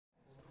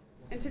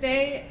And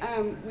today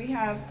we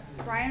have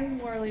Brian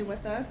Worley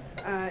with us.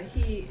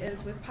 He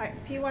is with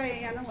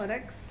PYA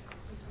Analytics.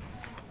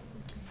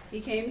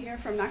 He came here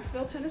from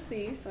Knoxville,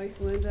 Tennessee, so he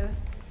flew in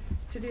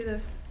to do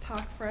this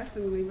talk for us,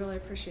 and we really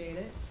appreciate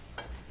it.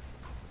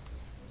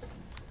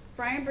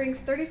 Brian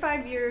brings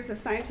 35 years of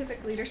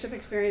scientific leadership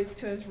experience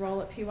to his role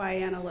at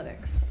PYA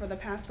Analytics. For the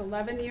past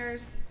 11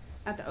 years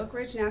at the Oak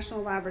Ridge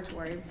National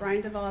Laboratory,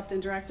 Brian developed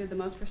and directed the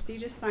most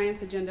prestigious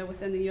science agenda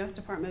within the U.S.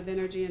 Department of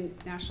Energy and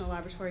National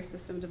Laboratory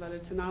System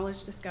devoted to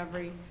knowledge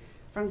discovery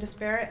from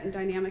disparate and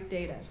dynamic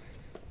data.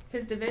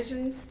 His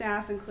division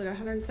staff include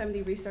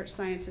 170 research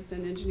scientists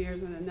and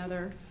engineers and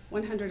another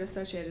 100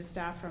 associated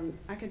staff from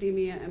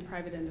academia and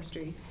private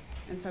industry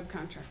and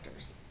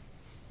subcontractors.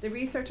 The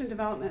research and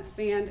development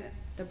spanned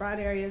the broad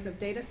areas of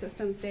data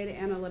systems, data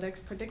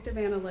analytics, predictive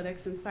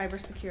analytics, and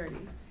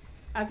cybersecurity.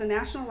 As a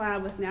national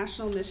lab with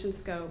national mission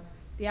scope,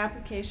 the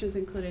applications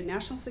included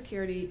national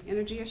security,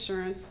 energy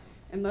assurance,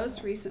 and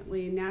most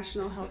recently,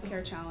 national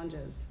healthcare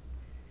challenges.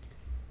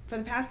 For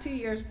the past 2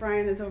 years,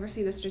 Brian has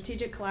overseen a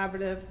strategic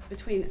collaborative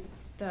between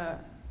the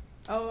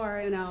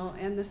ORNL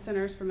and the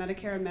Centers for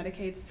Medicare and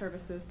Medicaid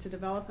Services to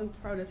develop and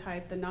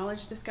prototype the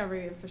knowledge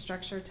discovery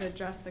infrastructure to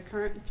address the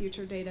current and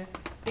future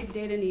big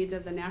data needs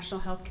of the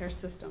national healthcare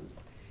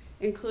systems,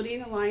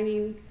 including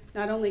aligning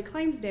not only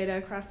claims data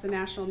across the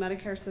national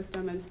Medicare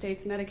system and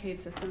states' Medicaid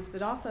systems,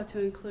 but also to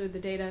include the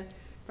data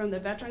from the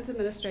Veterans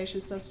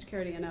Administration, Social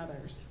Security, and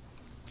others.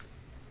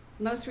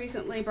 Most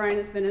recently, Brian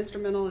has been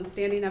instrumental in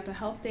standing up a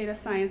Health Data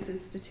Science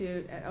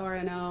Institute at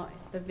ORNL,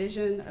 the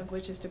vision of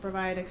which is to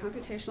provide a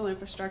computational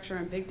infrastructure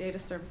and big data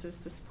services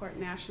to support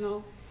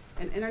national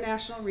and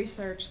international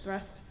research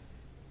thrust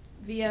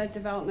via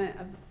development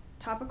of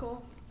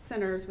topical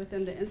centers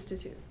within the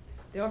Institute.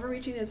 The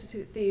overreaching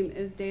Institute theme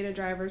is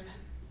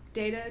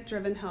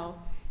data-driven health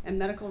and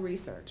medical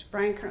research.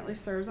 Brian currently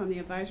serves on the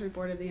advisory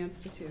board of the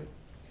Institute.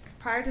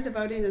 Prior to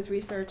devoting his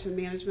research and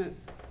management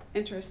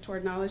interest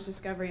toward knowledge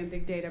discovery and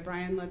big data,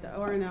 Brian led the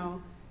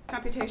ORNL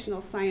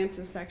Computational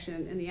Sciences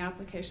section in the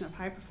application of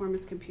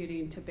high-performance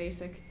computing to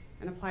basic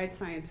and applied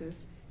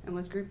sciences and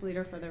was group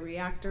leader for the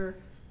reactor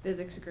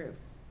physics group.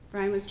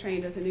 Brian was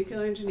trained as a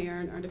nuclear engineer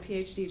and earned a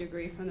PhD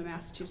degree from the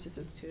Massachusetts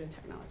Institute of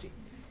Technology.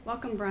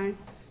 Welcome, Brian.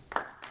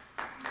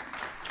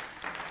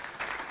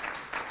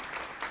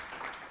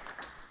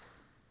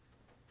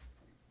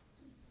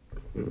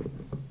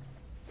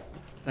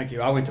 Thank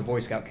you. I went to Boy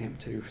Scout camp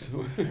too.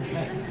 So.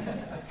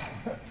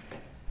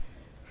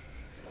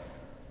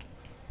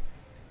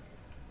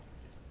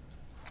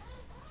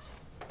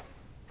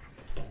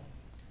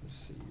 Let's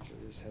see.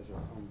 Usually this has a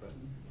home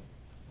button.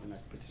 And I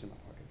can put this in my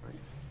pocket, right?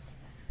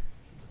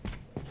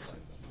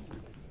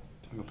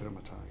 I'm gonna put it on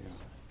my tie. Yeah.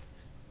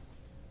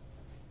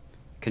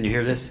 Can you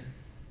hear this?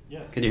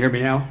 Yes. Can you hear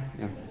me now?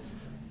 Yeah.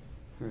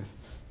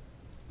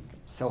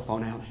 Cell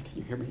phone out. Can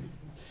you hear me?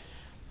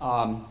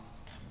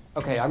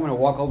 Okay, I'm going to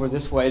walk over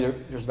this way.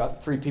 There's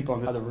about 3 people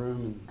in the other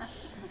room, and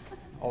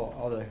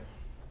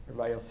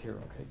everybody else here.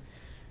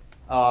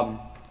 Okay.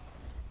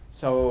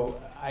 So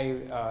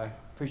I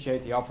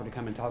appreciate the offer to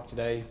come and talk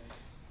today.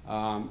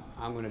 I'm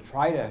going to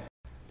try to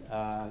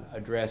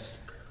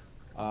address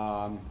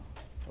a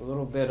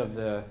little bit of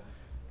the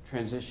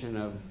transition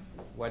of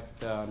what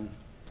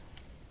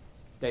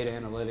data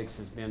analytics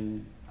has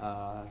been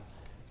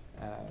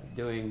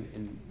doing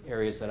in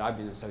areas that I've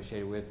been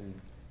associated with in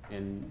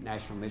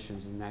national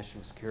missions and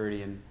national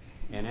security and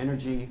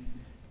energy,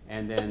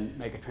 and then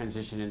make a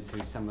transition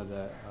into some of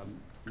the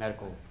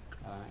medical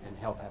and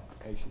health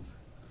applications.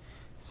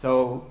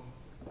 So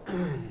I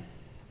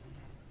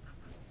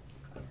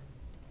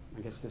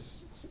guess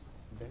this,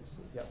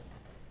 yep.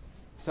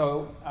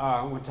 So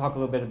I want to talk a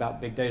little bit about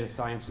big data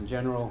science in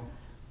general,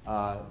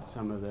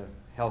 some of the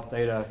health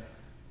data,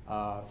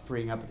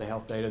 freeing up of the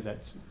health data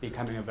that's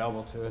becoming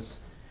available to us,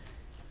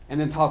 and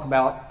then talk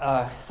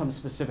about some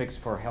specifics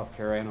for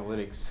healthcare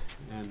analytics,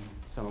 and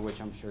some of which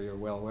I'm sure you're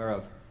well aware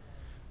of.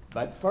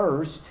 But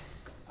first,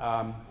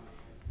 I'm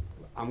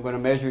going to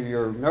measure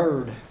your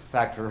nerd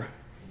factor.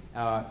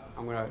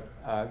 I'm going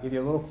to give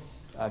you a little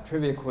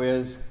trivia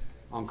quiz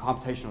on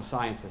computational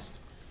scientists.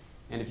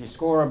 And if you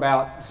score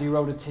about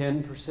 0 to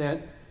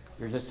 10%,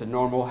 you're just a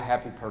normal,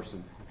 happy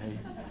person. Okay?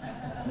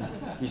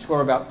 You score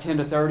about 10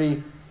 to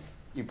 30,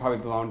 you probably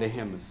belong to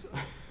HIMSS.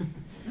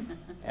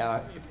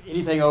 If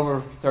anything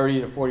over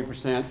 30 to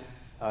 40%,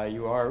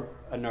 you are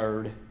a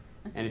nerd.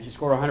 And if you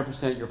score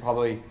 100%, you're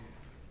probably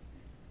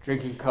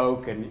drinking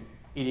Coke and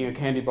eating a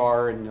candy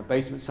bar in a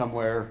basement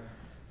somewhere,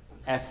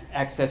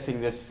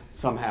 accessing this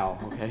somehow,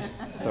 okay?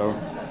 So,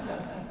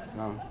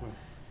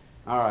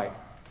 all right.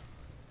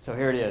 So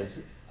here it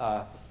is.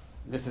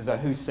 This is a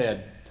who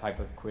said type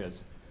of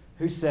quiz.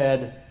 Who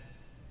said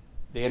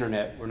the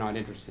internet, we're not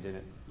interested in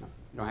it? No,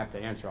 you don't have to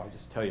answer, I'll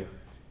just tell you.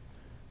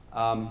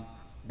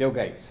 Bill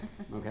Gates,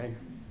 okay?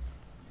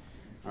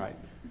 All right.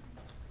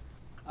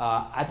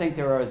 I think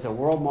there is a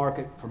world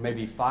market for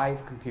maybe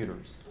 5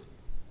 computers.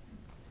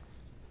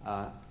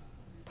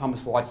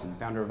 Thomas Watson,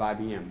 founder of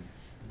IBM.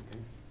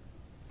 Okay?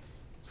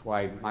 That's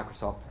why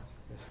Microsoft has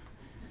this.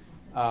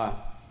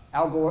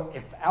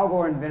 If Al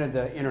Gore invented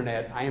the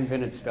internet, I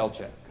invented spell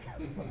check.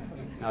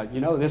 Now, you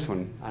know this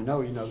one. I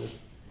know you know this.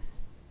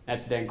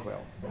 That's Dan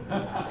Quayle.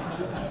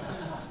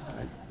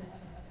 Right?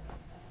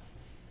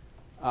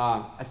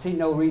 I see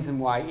no reason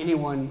why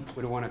anyone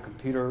would want a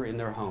computer in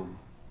their home.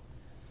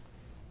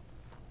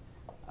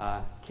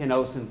 Ken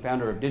Olsen,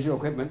 founder of Digital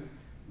Equipment,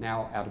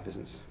 now out of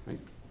business. Right?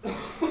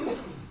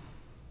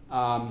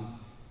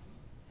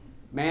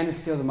 Man is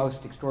still the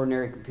most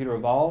extraordinary computer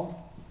of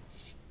all.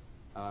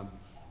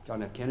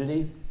 John F.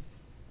 Kennedy.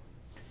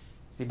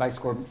 Has anybody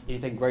scored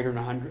anything greater than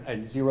 100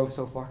 and 0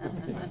 so far?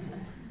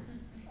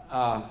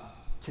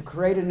 To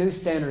create a new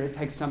standard, it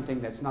takes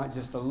something that's not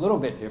just a little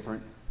bit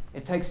different.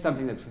 It takes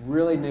something that's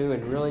really new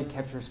and really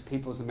captures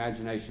people's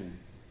imagination.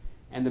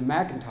 And the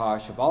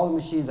Macintosh, of all the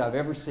machines I've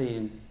ever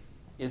seen,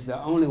 is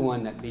the only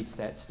one that meets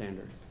that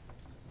standard.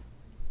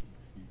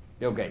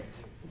 Bill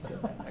Gates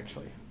said that,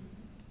 actually.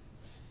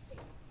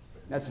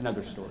 That's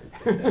another story.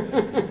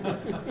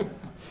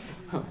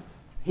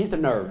 He's a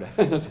nerd.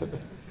 You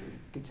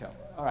can tell.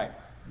 All right.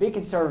 Be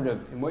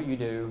conservative in what you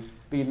do.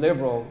 Be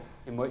liberal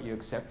in what you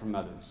accept from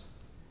others.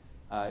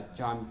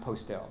 John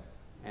Postel.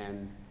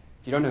 And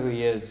if you don't know who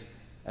he is,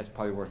 that's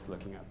probably worth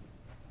looking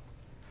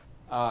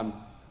up.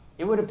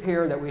 It would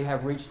appear that we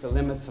have reached the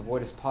limits of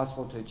what is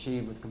possible to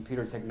achieve with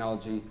computer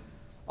technology,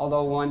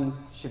 although one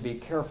should be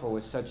careful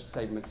with such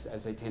statements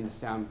as they tend to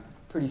sound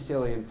pretty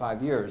silly in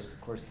 5 years.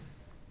 Of course,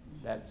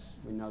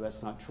 we know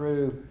that's not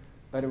true,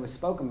 but it was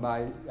spoken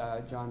by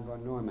John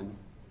von Neumann,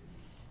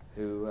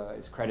 who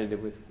is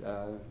credited with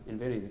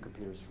inventing the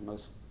computers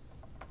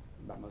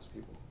by most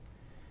people.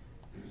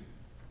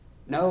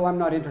 No, I'm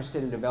not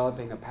interested in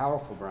developing a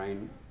powerful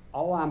brain.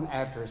 All I'm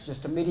after is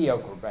just a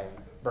mediocre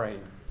brain,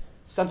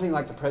 something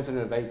like the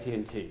president of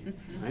AT&T,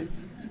 right?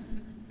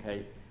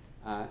 Okay,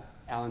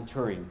 Alan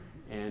Turing.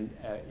 And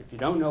if you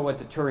don't know what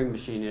the Turing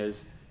machine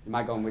is, you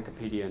might go on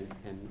Wikipedia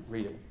and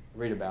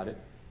read about it.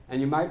 And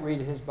you might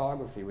read his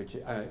biography which,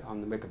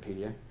 on the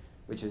Wikipedia,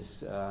 which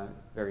is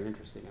very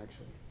interesting,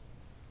 actually.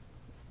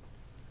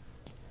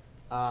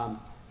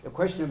 The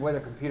question of whether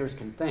computers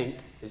can think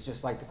is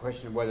just like the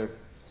question of whether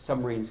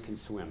submarines can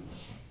swim.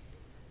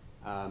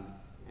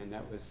 And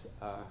that was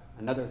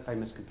another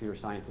famous computer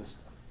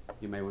scientist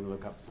you may want to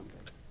look up someday.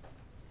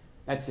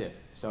 That's it.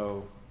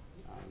 So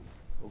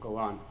we'll go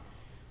on.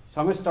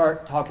 So I'm going to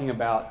start talking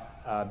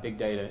about big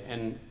data.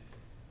 And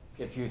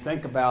if you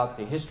think about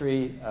the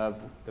history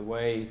of the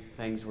way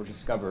things were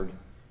discovered,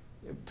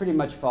 it pretty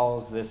much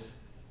follows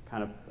this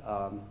kind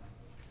of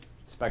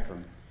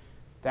spectrum.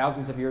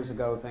 Thousands of years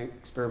ago,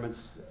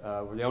 experiments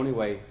were the only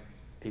way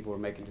people were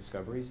making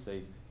discoveries.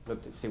 They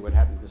looked to see what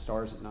happened to the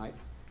stars at night.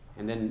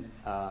 And then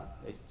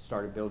they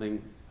started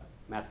building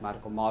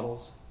mathematical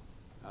models.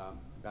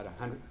 About a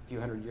few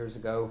hundred years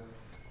ago,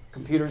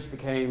 computers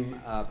became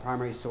a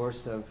primary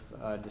source of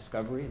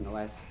discovery in the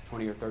last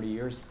 20 or 30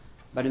 years.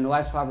 But in the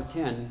last 5 or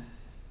 10,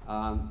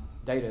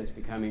 data is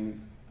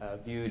becoming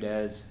viewed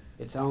as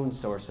its own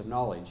source of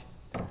knowledge.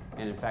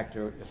 And in fact,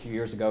 a few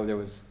years ago, there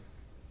was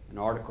an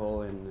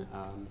article in the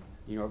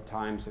New York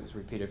Times that was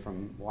repeated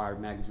from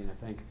Wired magazine, I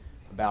think,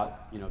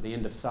 about the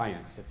end of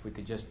science. If we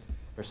could just,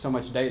 there's so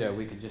much data,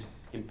 we could just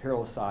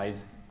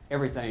empiricize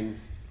everything,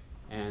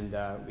 and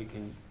we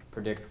can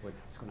predict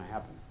what's going to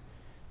happen.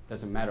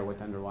 Doesn't matter what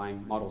the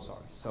underlying models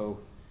are. So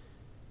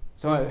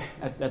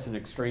that's an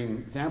extreme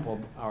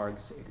example or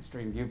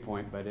extreme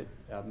viewpoint, but it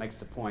makes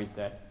the point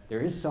that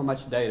there is so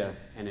much data,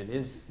 and it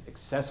is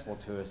accessible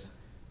to us,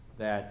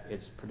 that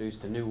it's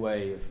produced a new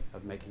way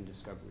of making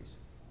discoveries.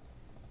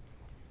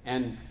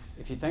 And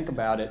if you think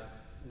about it,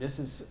 this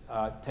is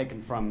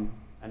taken from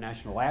a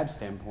national lab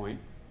standpoint,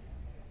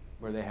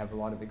 where they have a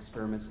lot of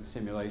experiments and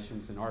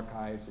simulations and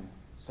archives and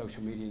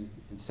social media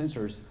and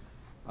sensors.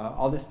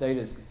 All this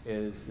data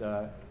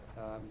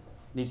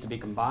needs to be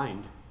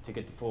combined to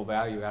get the full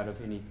value out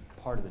of any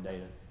part of the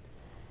data.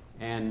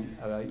 And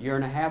a year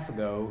and a half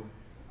ago,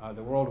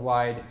 the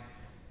worldwide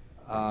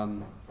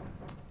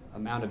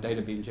amount of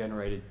data being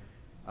generated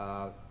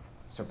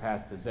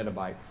surpassed the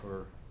zettabyte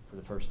for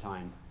the first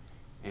time.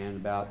 And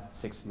about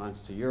 6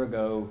 months to a year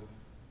ago,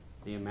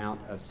 the amount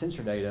of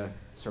sensor data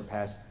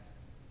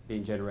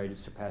being generated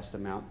surpassed the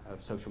amount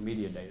of social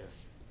media data.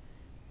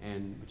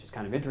 And which is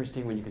kind of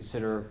interesting when you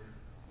consider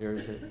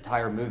there's an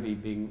entire movie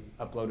being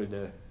uploaded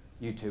to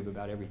YouTube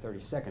about every 30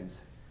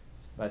 seconds.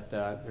 But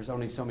there's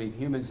only so many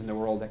humans in the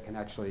world that can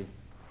actually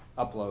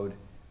upload,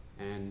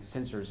 and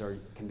sensors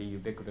can be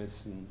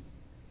ubiquitous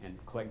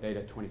and collect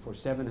data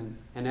 24/7.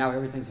 And now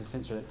everything's a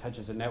sensor that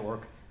touches a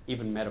network,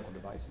 even medical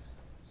devices.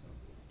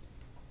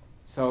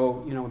 So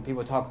when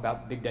people talk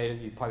about big data,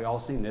 you've probably all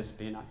seen this,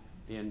 being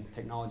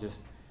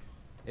technologists.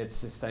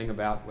 It's this thing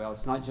about, well,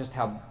 it's not just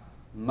how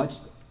much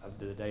of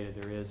the data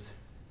there is,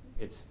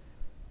 it's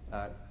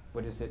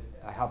what is it,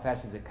 how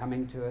fast is it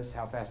coming to us,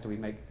 how fast do we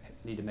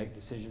need to make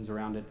decisions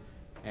around it,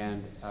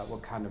 and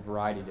what kind of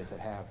variety does it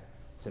have?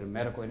 Is it a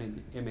medical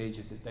image?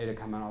 Is it data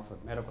coming off a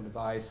medical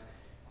device?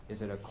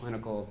 Is it a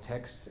clinical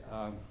text?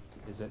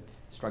 Is it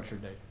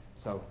structured data?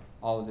 So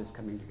all of this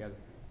coming together.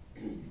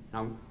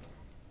 Now,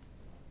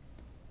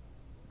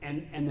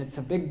 and it's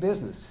a big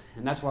business,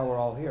 and that's why we're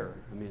all here.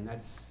 I mean,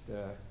 that's,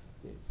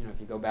 you know, if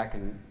you go back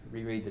and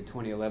reread the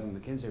 2011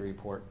 McKinsey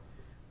report,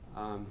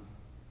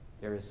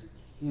 there is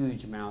a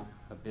huge amount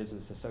of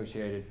business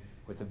associated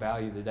with the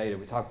value of the data.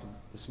 We talked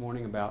this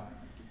morning about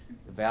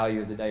the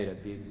value of the data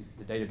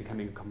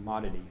becoming a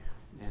commodity.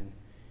 And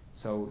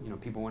so, you know,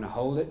 people want to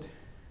hold it,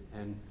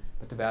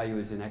 but the value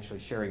is in actually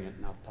sharing it,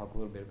 and I'll talk a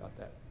little bit about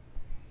that.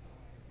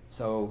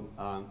 So,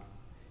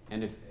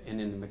 and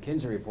in the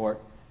McKinsey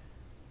report,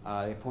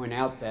 they point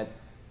out that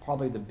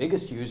probably the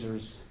biggest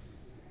users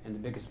and the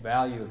biggest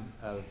value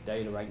of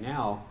data right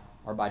now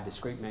are by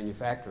discrete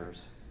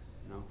manufacturers.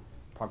 You know,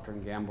 Procter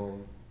 &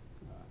 Gamble,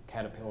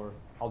 Caterpillar,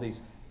 all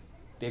these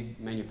big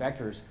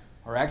manufacturers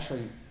are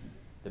actually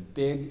the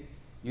big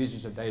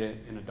users of data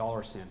in a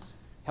dollar sense.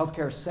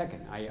 Healthcare is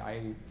second.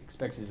 I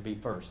expected it to be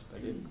first,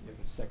 but it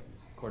was second,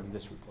 according to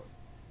this report.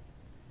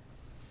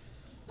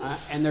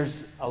 And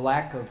there's a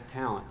lack of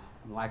talent,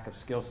 a lack of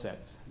skill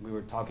sets. We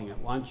were talking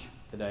at lunch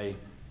today.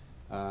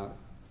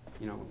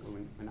 You know,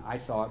 when I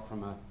saw it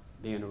from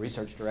being a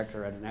research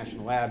director at a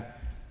national lab,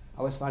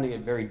 I was finding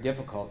it very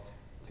difficult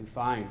to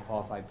find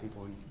qualified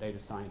people in data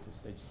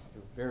scientists. They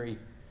were very,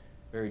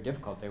 very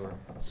difficult. They were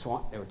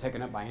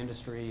taken up by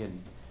industry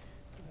and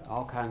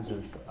all kinds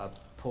of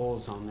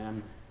pulls on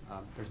them.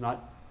 There's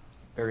not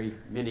very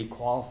many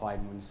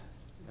qualified ones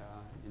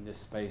in this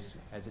space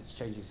as it's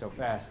changing so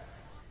fast.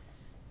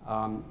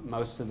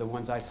 Most of the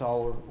ones I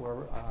saw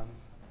were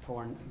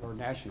foreign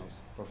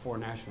nationals,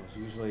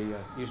 usually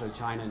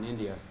China and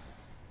India.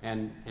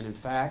 And in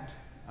fact,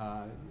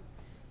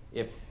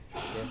 if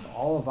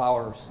all of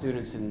our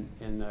students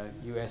in the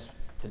U.S.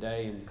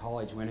 today in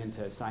college went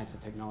into science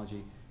and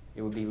technology,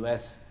 it would be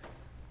less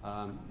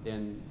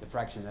than the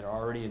fraction that are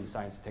already in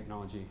science and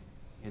technology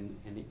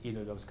in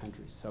either of those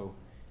countries. So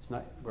it's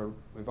not,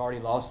 we've already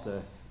lost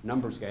the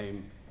numbers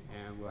game,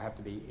 and we'll have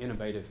to be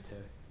innovative to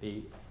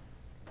be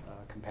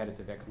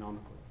competitive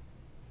economically.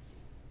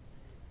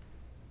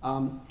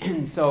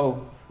 And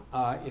so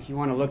if you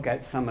want to look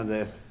at some of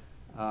the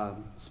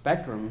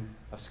spectrum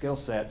of skill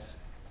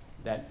sets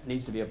that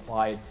needs to be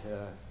applied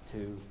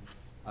to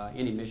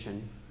any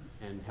mission,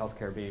 and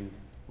healthcare being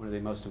one of the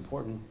most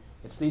important,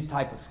 it's these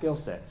type of skill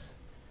sets.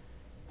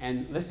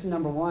 And listed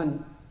number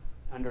one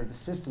under the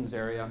systems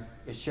area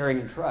is sharing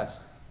and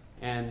trust.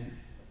 And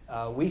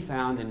we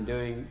found in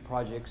doing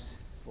projects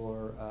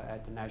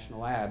at the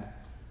National Lab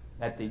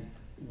that the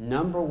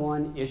number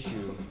one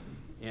issue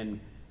in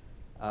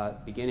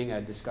beginning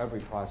a discovery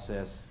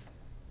process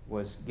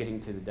was getting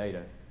to the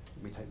data.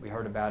 We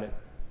heard about it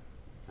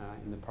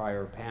in the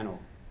prior panel,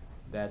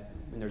 that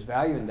when there's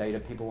value in data,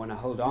 people want to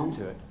hold on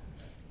to it.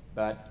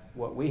 But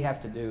what we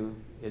have to do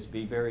is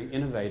be very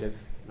innovative,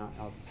 and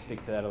I'll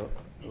speak to that a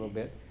little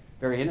bit,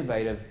 very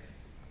innovative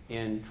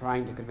in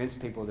trying to convince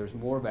people there's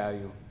more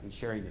value in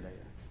sharing the data.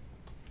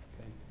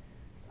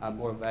 Okay?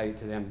 More value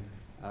to them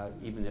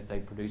even if they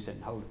produce it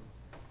and hold it.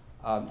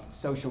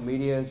 Social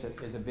media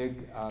is a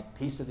big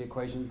piece of the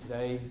equation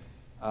today.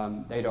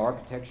 Data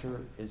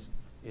architecture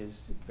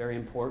is very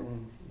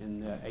important in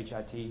the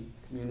HIT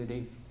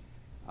community.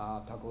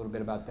 I'll talk a little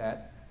bit about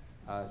that.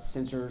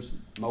 Sensors,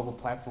 mobile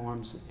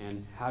platforms,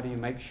 and how do you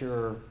make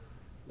sure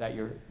that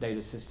your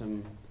data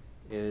system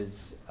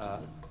is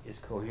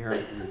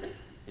coherent and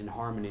in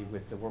harmony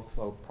with the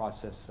workflow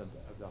process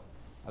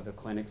of the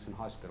clinics and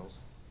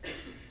hospitals.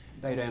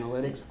 Data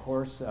analytics, of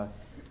course,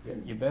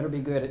 you better be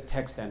good at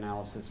text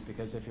analysis,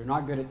 because if you're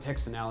not good at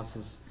text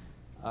analysis,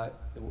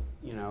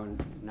 you know,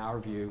 in our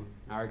view,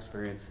 in our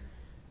experience,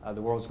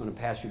 the world's going to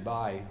pass you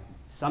by.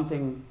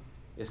 Something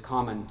is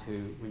common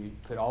to, when you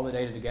put all the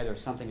data together,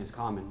 something is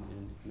common,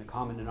 and the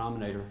common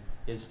denominator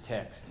is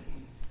text.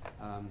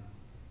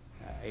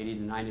 80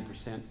 to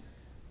 90%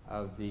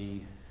 of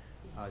the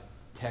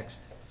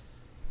text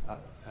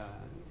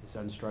is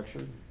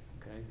unstructured,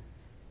 okay?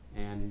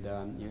 And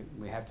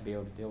we have to be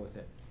able to deal with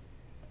it.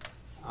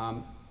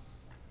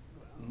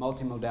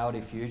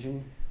 Multimodality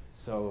fusion.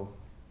 So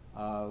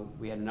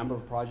we had a number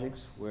of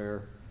projects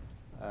where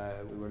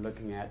we were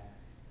looking at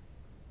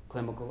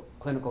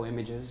clinical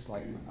images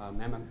like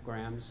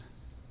mammograms,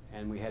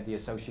 and we had the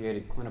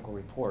associated clinical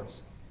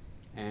reports.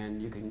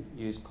 And you can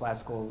use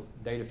classical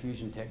data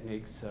fusion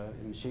techniques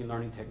and machine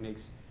learning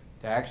techniques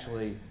to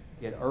actually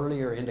get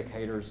earlier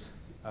indicators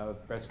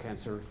of breast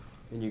cancer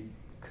than you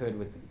could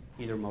with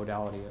either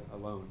modality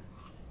alone.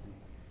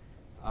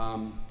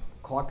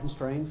 Clock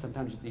constraints,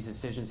 sometimes these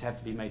decisions have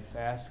to be made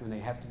fast. When they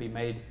have to be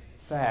made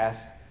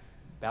fast,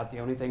 about the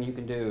only thing you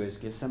can do is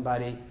give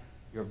somebody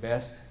your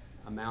best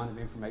amount of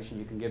information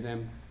you can give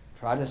them.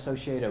 Try to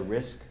associate a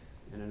risk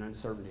and an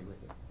uncertainty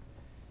with it.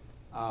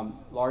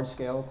 Large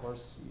scale, of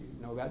course,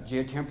 you know about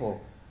geotemporal.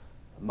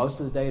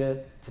 Most of the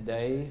data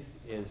today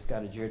is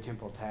got a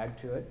geotemporal tag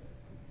to it,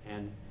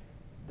 and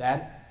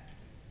that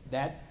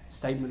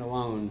statement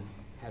alone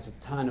has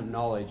a ton of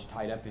knowledge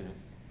tied up in it.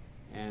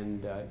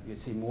 And you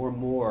see more and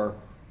more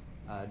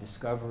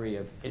discovery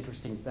of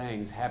interesting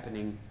things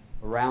happening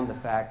around the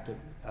fact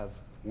of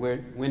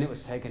when it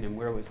was taken and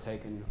where it was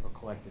taken or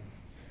collected.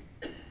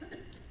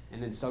 And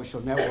And then social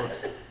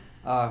networks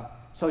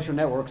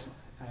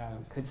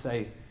could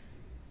say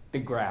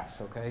big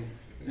graphs, okay?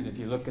 And if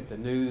you look at the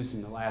news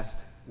in the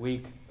last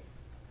week,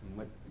 and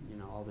what,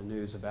 all the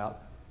news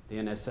about the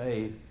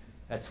NSA,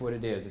 that's what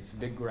it is. It's a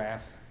big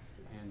graph,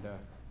 and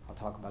I'll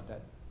talk about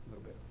that a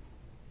little bit.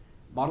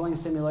 Modeling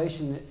and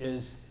simulation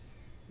is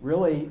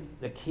really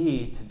the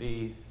key to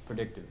be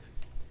predictive.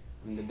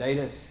 I mean, the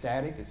data is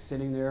static, it's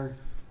sitting there,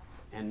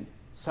 and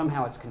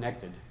somehow it's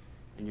connected.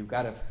 And you've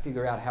got to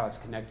figure out how it's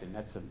connected. And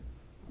that's a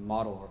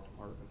model,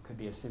 or it could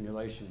be a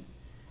simulation.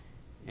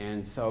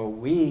 And so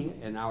we,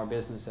 in our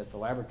business at the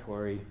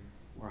laboratory,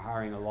 were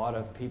hiring a lot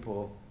of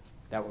people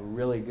that were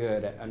really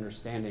good at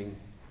understanding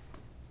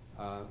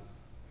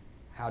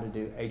how to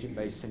do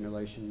agent-based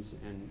simulations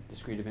and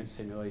discrete event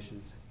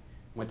simulations.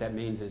 What that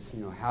means is,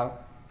 how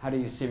do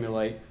you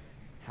simulate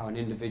how an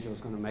individual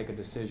is going to make a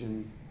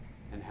decision,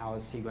 and how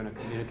is he going to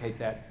communicate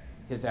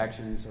his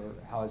actions, or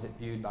how is it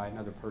viewed by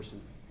another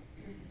person?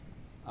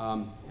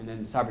 And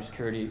then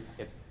cybersecurity,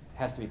 it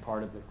has to be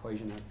part of the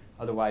equation,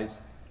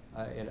 otherwise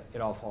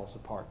it all falls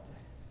apart.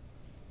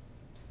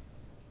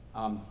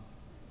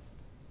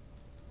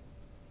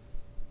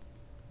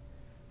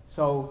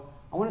 So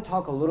I want to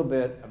talk a little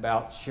bit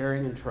about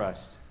sharing and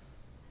trust,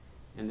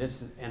 and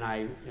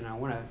I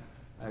want to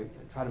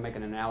try to make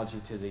an analogy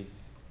to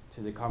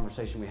the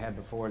conversation we had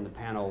before in the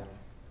panel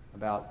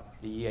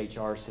about the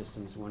EHR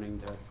systems wanting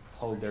to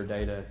hold their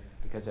data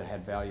because it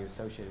had value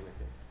associated with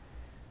it.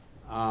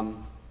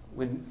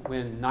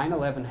 When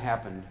 9/11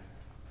 happened,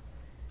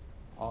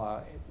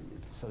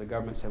 so the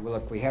government said, well,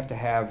 look, we have to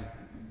have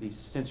these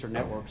sensor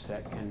networks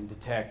that can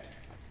detect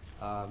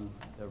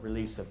the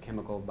release of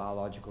chemical,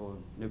 biological,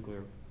 and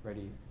nuclear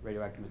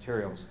radioactive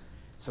materials.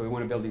 So we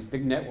want to build these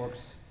big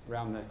networks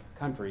around the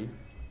country,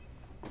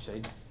 which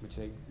they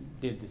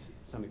did to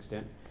some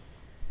extent.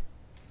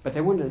 But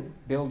they wanted to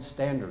build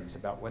standards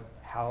about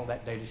how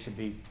that data should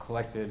be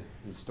collected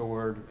and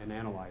stored and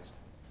analyzed.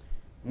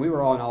 We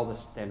were on all the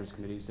standards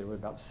committees. There were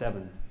about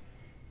 7,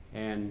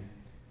 and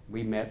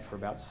we met for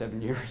about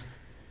 7 years.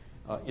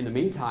 In the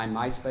meantime,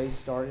 MySpace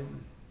started,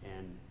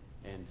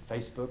 and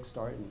Facebook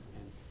started,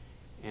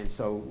 and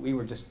so we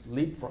were just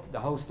the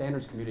whole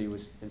standards community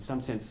was, in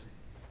some sense,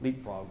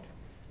 leapfrogged,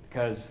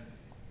 because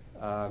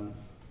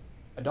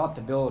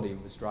adoptability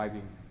was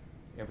driving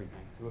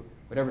everything.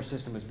 Whatever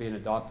system was being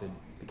adopted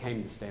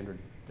became the standard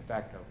de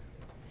facto.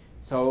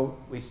 So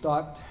we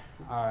stopped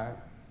our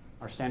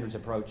standards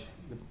approach,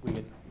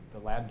 the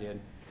lab did,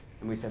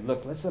 and we said,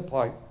 look, let's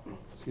apply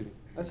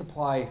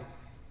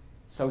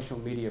social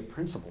media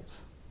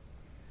principles.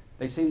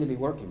 They seem to be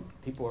working.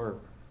 People are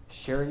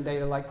sharing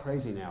data like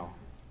crazy now.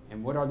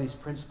 And what are these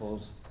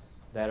principles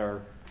that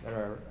are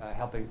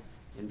helping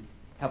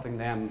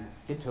them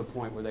get to a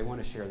point where they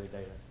want to share their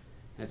data?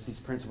 And it's these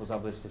principles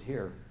I've listed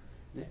here.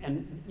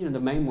 And the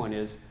main one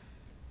is,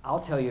 I'll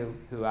tell you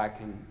who I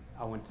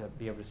want to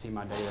be able to see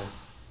my data,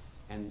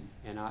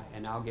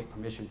 and I'll get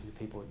permission from the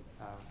people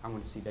I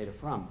want to see data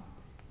from.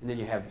 And then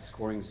you have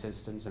scoring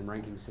systems and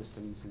ranking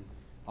systems and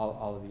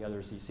all of the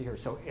others you see here.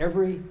 So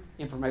every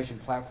information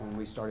platform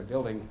we started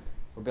building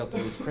were built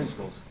on these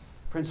principles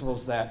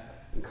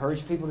that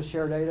encourage people to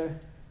share data,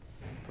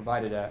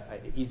 provided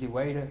an easy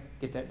way to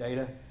get that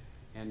data,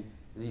 and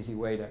an easy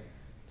way to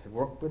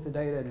work with the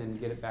data and then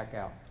get it back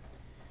out.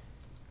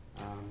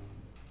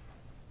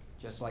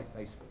 Just like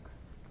Facebook,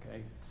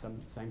 okay?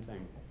 Same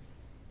thing.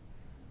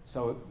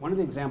 So one of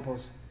the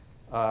examples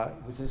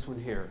was this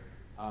one here,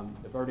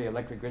 the Verdi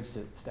electric grid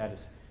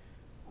status.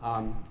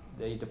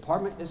 The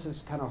department, this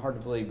is kind of hard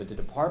to believe, but the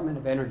Department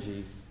of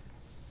Energy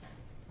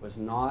was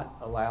not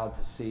allowed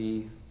to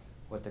see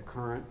what the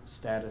current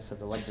status of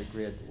the electric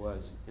grid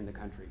was in the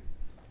country.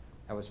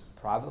 That was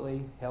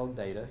privately held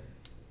data.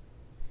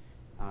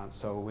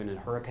 So when a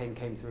hurricane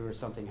came through or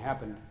something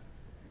happened,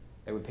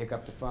 they would pick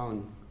up the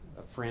phone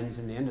of friends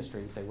in the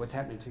industry and say, what's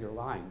happening to your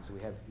lines?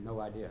 We have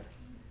no idea.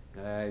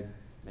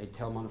 They'd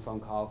tell them on a phone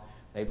call,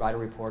 they'd write a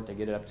report, they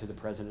get it up to the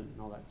president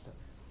and all that stuff.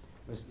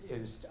 It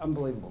was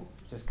unbelievable,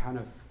 just kind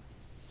of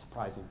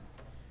surprising.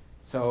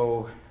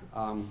 So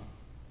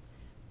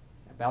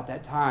about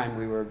that time,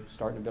 we were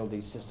starting to build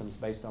these systems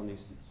based on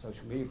these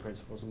social media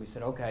principles, and we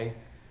said, okay,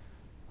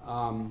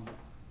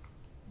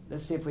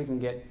 let's see if we can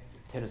get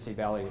Tennessee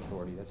Valley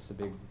Authority, that's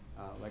the big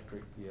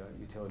electric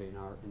utility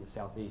in the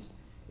southeast,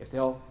 if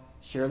they'll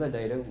share the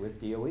data with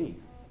DOE.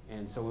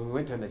 And so when we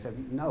went to them, they said,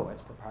 no,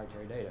 that's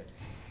proprietary data.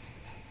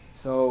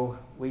 So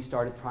we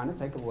started trying to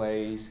think of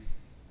ways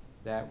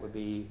that would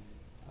be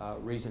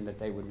reason that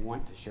they would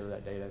want to share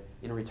that data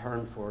in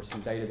return for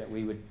some data that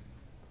we would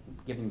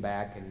give them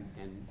back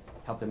and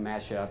help them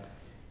mash up.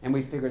 And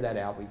we figured that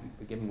out. We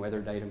give them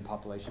weather data and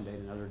population data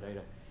and other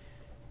data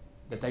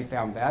that they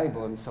found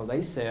valuable. And so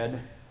they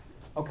said,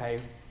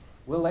 okay,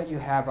 we'll let you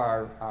have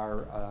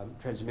our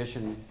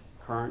transmission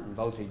current and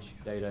voltage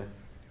data.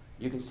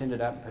 You can send it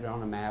up and put it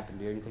on a map and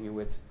do anything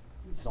with,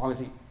 as long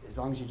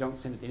as you don't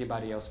send it to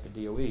anybody else but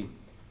DOE.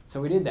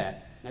 So we did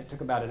that. And that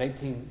took about an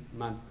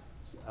 18-month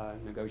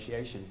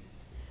negotiation.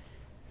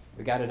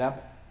 We got it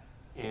up,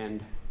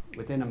 and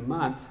within a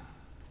month,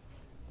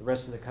 the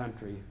rest of the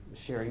country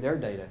was sharing their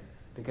data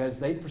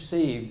because they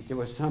perceived there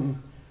was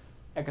some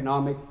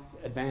economic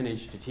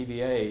advantage to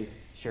TVA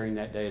sharing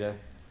that data.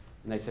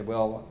 And they said,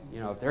 well, you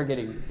know, if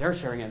they're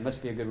sharing it, it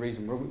must be a good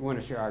reason. We want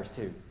to share ours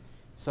too.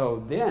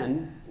 So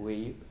then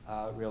we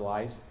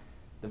realized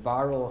the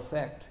viral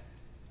effect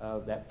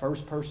of that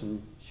first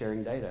person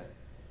sharing data.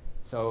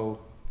 So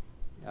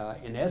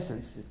in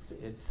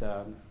essence,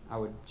 I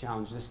would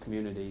challenge this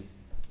community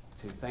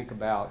to think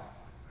about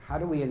how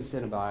do we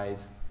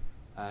incentivize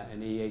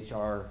an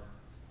EHR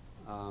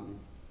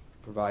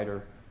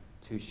provider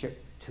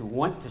to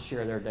want to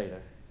share their data.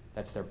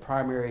 That's their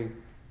primary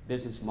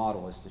business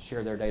model, is to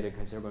share their data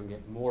because they're going to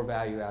get more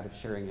value out of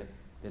sharing it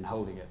than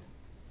holding it.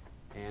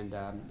 And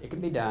it can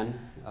be done.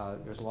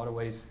 There's a lot of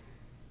ways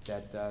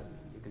that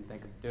you can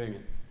think of doing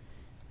it.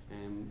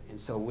 And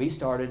so we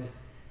started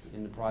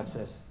in the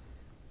process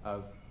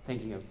of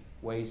thinking of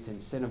ways to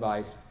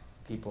incentivize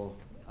people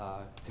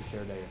to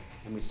share data.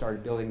 And we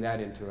started building that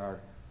into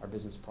our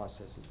business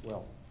process as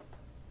well.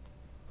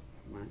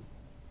 Right.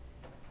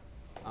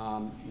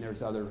 And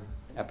there's other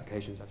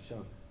applications I've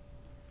shown.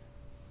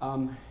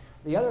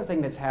 The other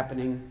thing that's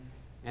happening,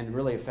 and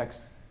really it's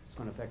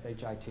going to affect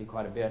HIT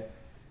quite a bit,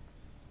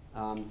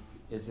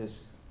 is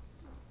this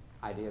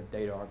idea of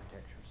data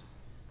architectures.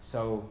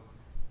 So,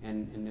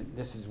 and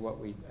this is what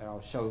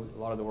I'll show a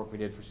lot of the work we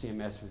did for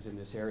CMS was in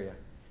this area.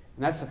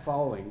 And that's the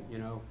following, you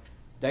know,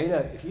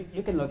 data, if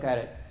you can look at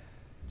it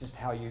just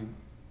how you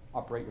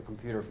operate your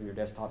computer from your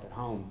desktop at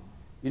home.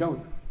 You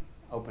don't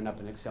open up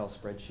an Excel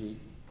spreadsheet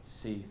to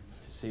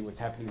see what's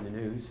happening in the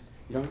news.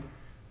 You don't,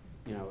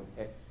 you know,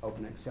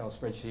 open an Excel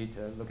spreadsheet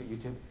to look at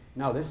YouTube.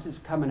 No, this is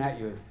coming at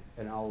you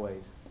in all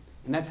ways.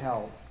 And that's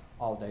how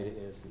all data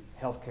is.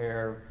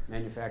 Healthcare,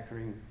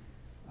 manufacturing,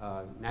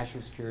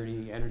 national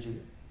security, energy.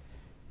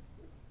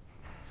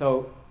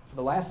 So for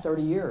the last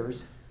 30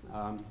 years,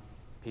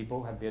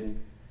 people have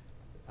been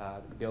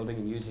building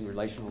and using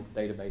relational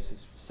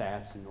databases,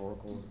 SAS and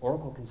Oracle.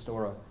 Oracle can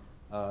store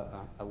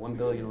a 1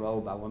 billion row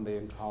by 1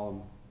 billion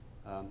column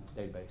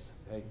database,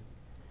 okay?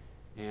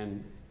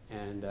 And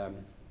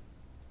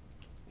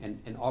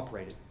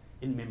operate it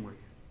in memory,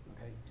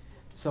 okay?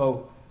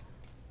 So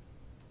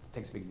it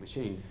takes a big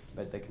machine,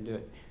 but they can do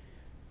it.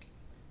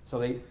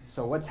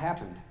 So what's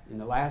happened in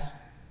the last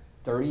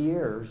 30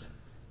 years?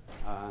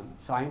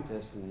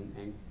 Scientists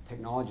and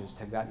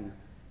technologists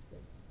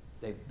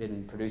they've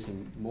been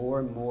producing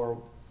more and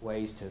more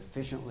ways to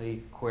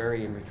efficiently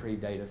query and retrieve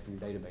data from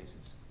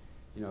databases.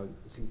 You know,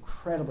 it's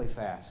incredibly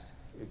fast.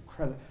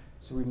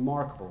 It's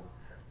remarkable.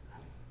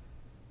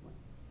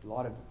 A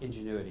lot of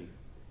ingenuity.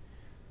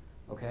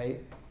 Okay,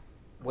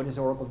 what is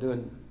Oracle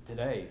doing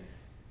today?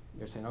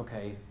 They're saying,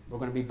 okay, we're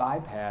going to be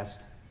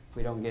bypassed if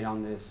we don't get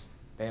on this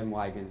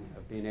bandwagon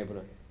of being able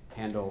to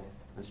handle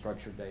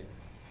unstructured data.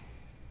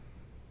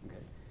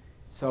 Okay,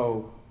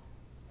 so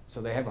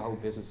they have a whole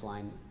business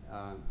line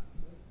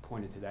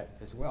pointed to that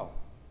as well.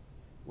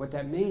 What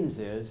that means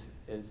is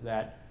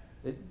that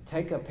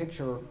take a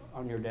picture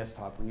on your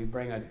desktop. When you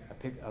bring a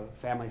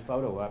family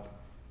photo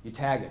up, you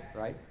tag it,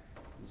 right?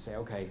 You say,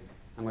 okay,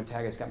 I'm going to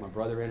tag it. It's got my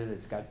brother in it.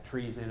 It's got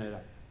trees in it.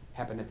 It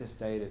happened at this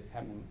date. It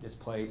happened at this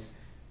place.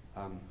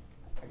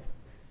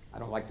 I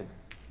don't like the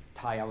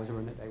tie I was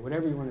wearing that day.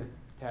 Whatever you want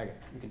to tag it.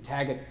 You can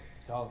tag it.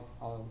 It's all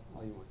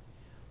you want.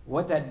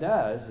 What that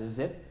does is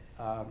it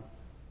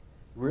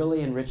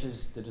really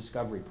enriches the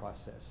discovery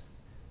process.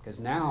 Because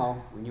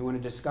now, when you want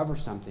to discover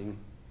something,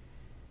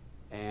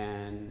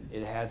 and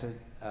it has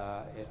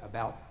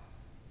about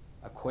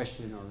a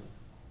question or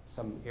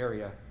some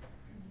area,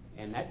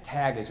 and that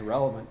tag is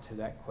relevant to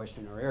that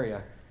question or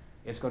area,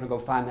 it's going to go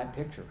find that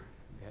picture,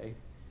 okay?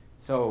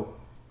 So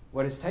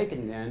what it's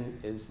taken then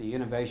is the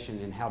innovation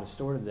in how to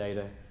store the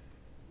data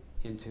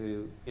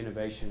into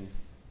innovation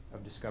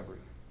of discovery.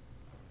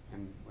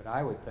 And what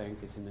I would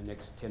think is in the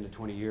next 10 to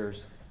 20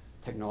 years,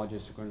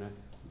 technologists are going to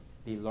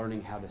be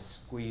learning how to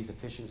squeeze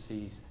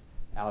efficiencies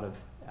out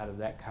of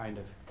that kind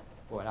of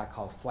what I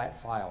call flat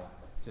file.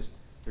 Just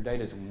their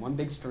data is in one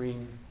big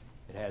stream.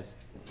 It has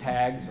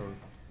tags, or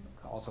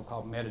also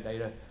called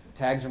metadata.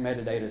 Tags or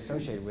metadata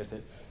associated with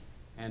it,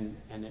 and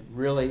it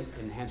really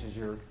enhances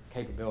your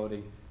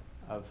capability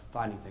of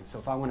finding things. So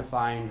if I want to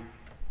find,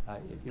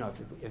 you know,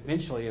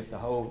 eventually if the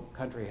whole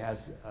country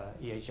has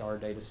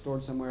EHR data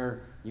stored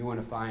somewhere, you want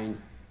to find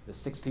the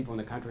 6 people in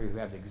the country who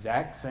have the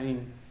exact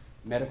same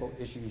medical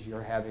issues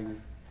you're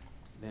having,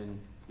 then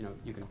you know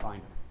you can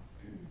find them.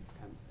 It's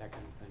kind of that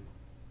kind of thing.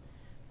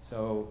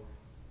 So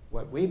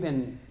what we've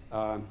been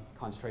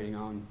concentrating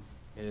on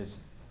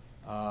is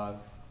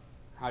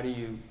how do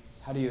you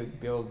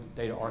build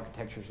data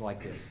architectures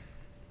like this?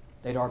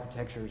 Data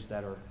architectures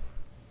that are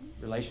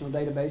relational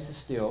databases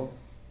still,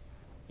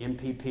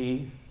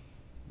 MPP,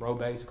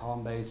 row-based,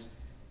 column-based,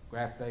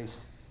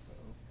 graph-based,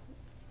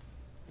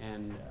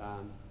 and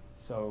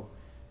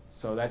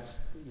so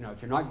that's, you know,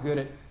 if you're not good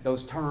at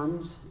those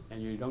terms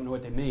and you don't know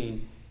what they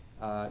mean,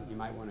 you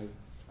might want to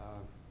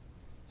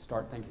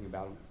start thinking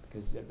about them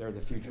because they're the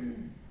future.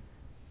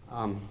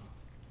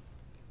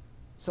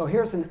 So I'm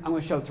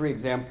going to show 3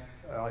 examples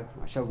I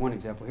showed one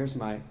example. Here's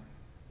my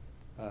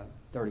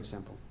third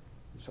example.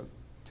 I showed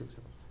two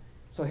examples.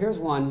 So here's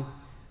one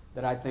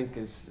that I think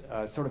is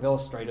sort of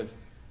illustrative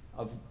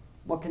of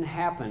what can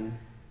happen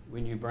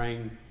when you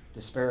bring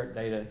disparate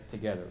data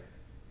together.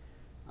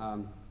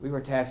 We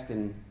were tasked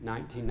in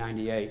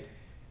 1998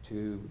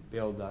 to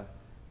build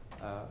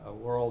a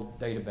world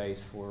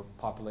database for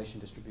population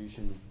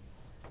distribution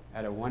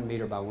at a 1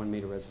 meter by 1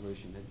 meter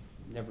resolution. It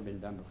had never been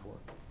done before.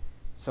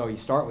 So you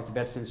start with the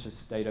best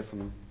census data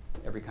from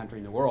every country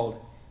in the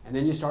world, and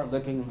then you start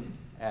looking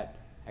at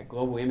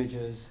global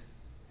images,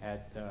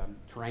 at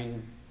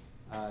terrain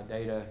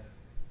data,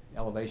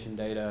 elevation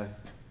data,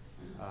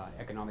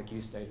 economic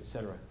use data, et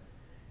cetera.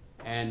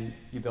 And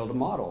you build a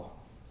model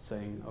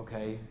saying,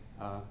 okay,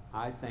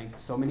 I think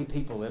so many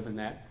people live in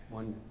that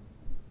 1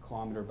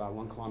 kilometer by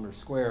 1 kilometer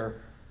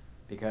square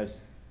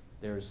because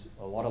there's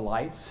a lot of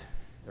lights,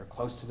 they're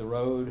close to the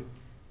road,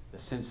 the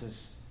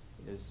census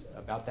is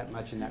about that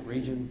much in that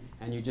region,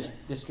 and you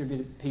just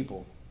distributed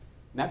people.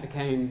 And that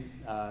became,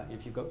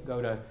 if you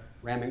go to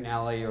Rand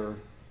McNally or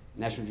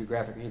National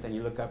Geographic or anything,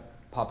 you look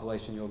up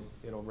population,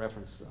 it'll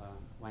reference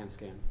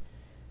Landscan.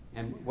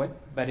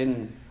 But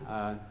in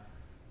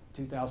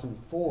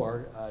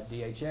 2004,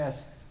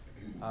 DHS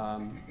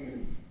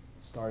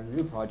started a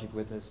new project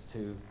with us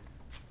to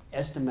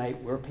estimate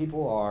where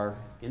people are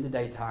in the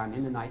daytime,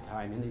 in the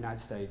nighttime, in the United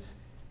States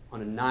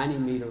on a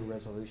 90-meter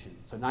resolution.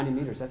 So 90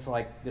 meters, that's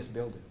like this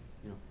building.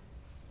 You know,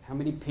 how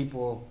many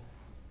people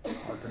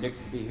are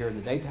predicted to be here in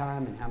the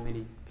daytime and how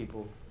many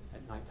people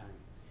at nighttime?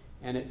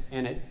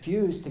 And it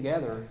fused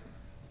together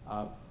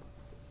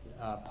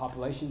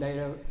population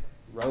data,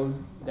 road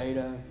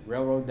data,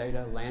 railroad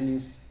data, land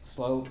use,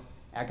 slope,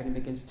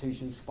 academic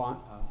institutions,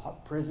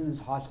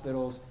 prisons,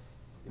 hospitals,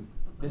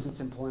 business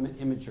employment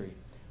imagery.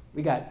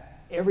 We got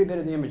every bit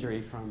of the imagery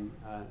from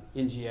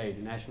NGA,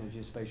 the National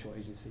Geospatial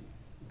Agency,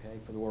 okay,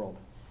 for the world.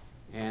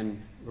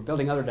 And we're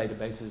building other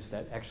databases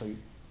that actually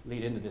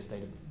lead into this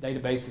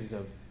databases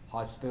of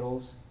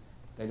hospitals,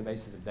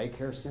 databases of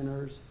daycare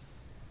centers,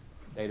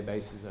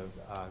 databases of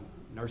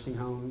nursing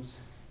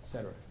homes, et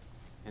cetera.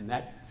 And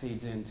that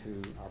feeds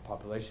into our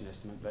population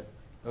estimate, but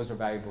those are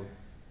valuable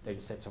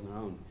data sets on their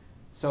own.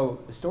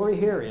 So the story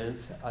here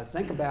is,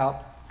 think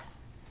about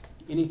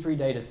any 3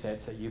 data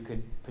sets that you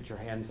could put your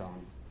hands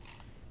on,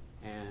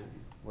 and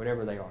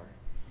whatever they are,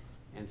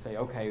 and say,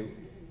 okay,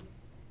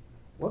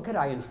 what could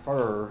I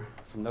infer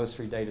from those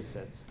 3 data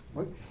sets?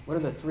 What are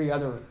the 3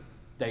 other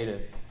data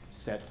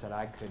sets that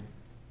I could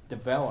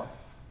develop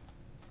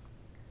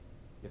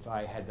if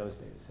I had those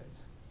data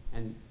sets?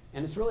 And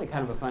it's really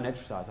kind of a fun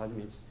exercise. I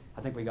mean,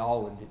 I think we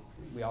all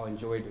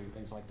enjoy doing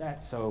things like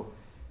that. So,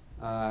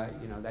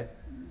 you know,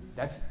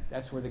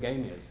 that's where the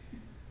game is.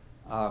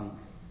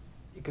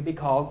 It could be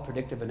called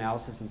predictive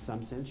analysis in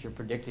some sense. You're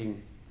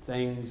predicting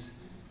things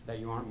that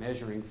you aren't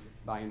measuring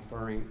by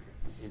inferring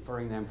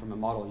them from a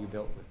model you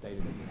built with data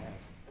that you have.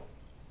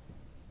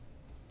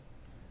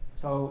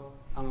 So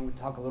I'm going to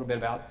talk a little bit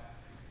about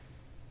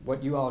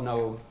what you all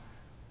know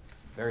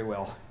very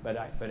well, but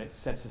it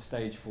sets the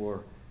stage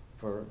for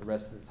the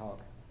rest of the talk.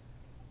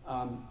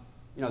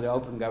 You know, the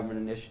Open Government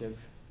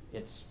Initiative,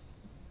 in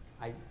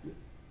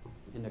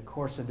the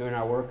course of doing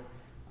our work,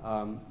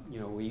 you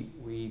know, we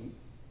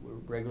were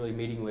regularly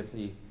meeting with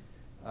the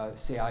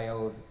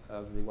CIO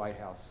of the White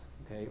House.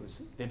 Okay, it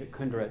was Vivek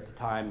Kundra at the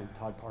time and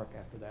Todd Park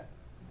after that.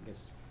 I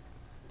guess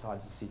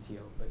Todd's the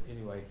CTO, but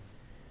anyway.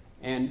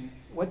 And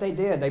what they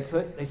did,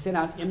 they sent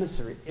out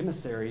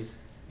emissaries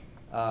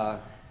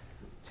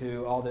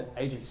to all the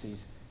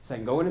agencies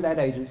saying, go into that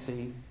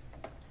agency,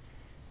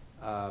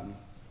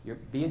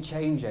 be a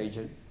change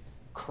agent,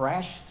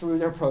 crash through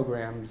their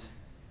programs,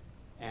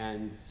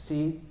 and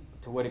see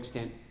to what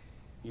extent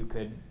you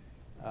could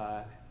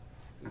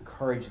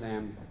encourage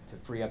them to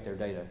free up their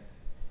data.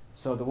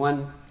 So the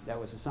one that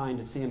was assigned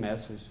to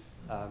CMS was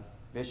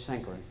Vish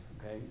Sankaran,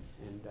 okay?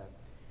 And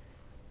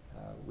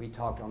we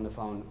talked on the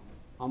phone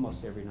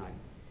almost every night.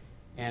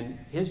 And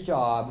his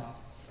job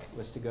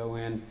was to go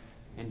in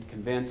and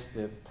convince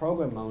the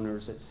program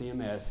owners at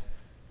CMS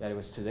that it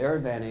was to their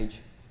advantage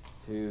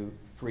to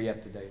free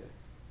up the data.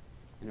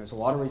 And there's a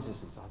lot of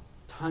resistance,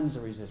 tons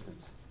of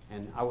resistance.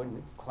 And I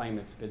wouldn't claim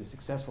it's been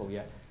successful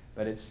yet,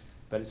 but it's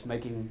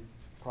making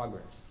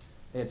progress.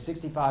 They had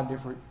 65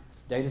 different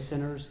data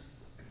centers.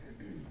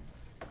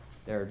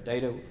 Their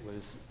data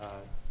was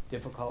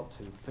difficult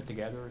to put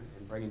together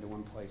and bring into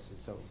one place. And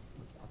so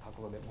I'll talk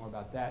a little bit more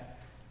about that.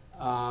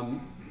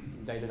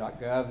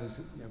 Data.gov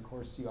is, you know, of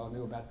course, you all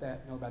know about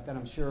that,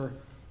 I'm sure.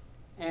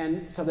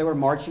 And so they were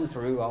marching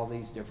through all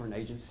these different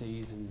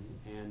agencies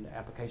and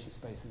application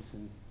spaces,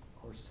 and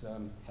of course,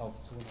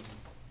 health is one of them.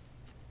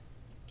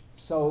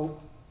 So,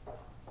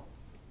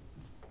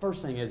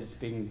 first thing is it's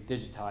being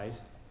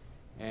digitized,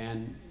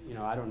 and you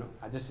know, I don't know.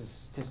 This is a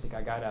statistic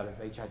I got out of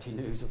HIT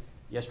News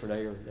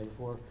yesterday or the day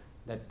before,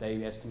 that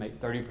they estimate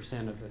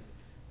 30%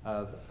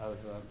 of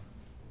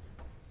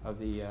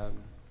the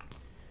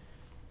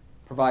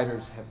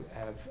providers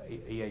have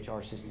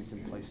EHR systems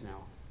in place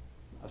now,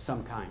 of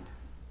some kind.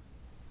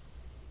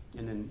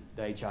 and then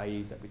the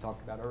HIEs that we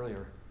talked about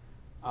earlier.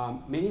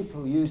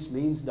 Meaningful use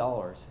means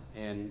dollars,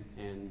 and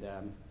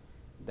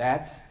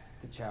that's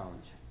the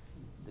challenge.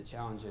 The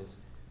challenge is,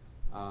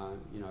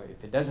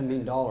 if it doesn't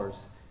mean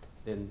dollars,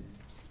 then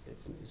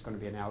it's going to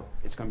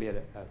be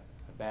a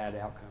bad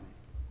outcome,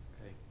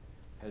 okay?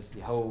 Because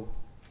the whole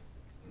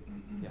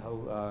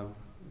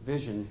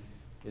vision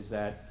is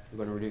that we're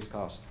going to reduce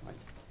cost,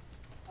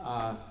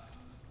 right?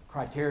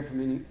 Criteria for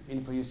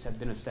meaningful use have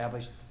been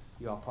established.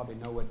 You all probably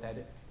know what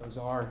those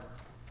are.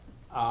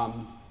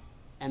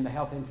 And the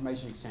health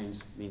information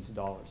exchange means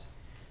dollars.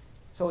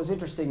 So it was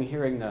interesting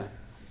hearing the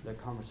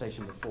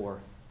conversation before,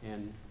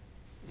 and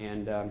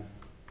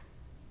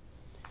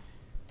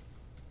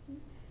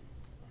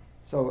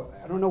so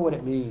I don't know what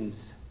it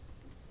means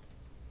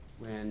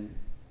when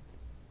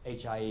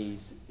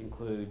HIEs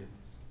include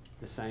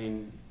the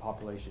same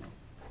population.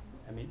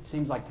 I mean, it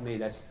seems like to me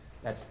that's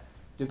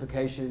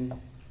duplication,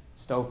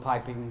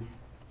 stovepiping.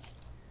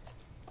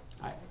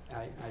 I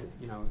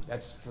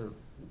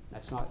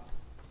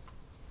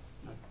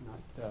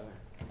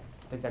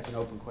think that's an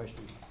open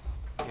question,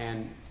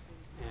 and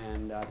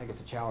I think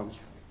it's a challenge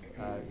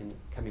in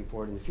coming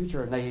forward in the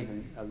future. And they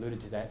even alluded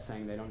to that,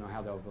 saying they don't know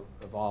how they'll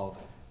evolve.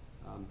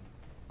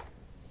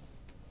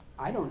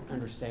 I don't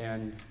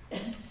understand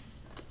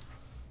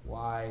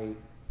why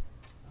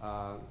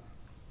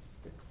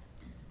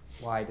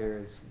there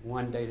is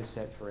one data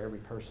set for every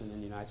person in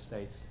the United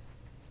States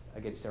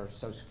against their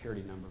Social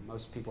Security number.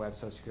 Most people have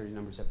Social Security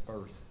numbers at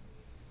birth.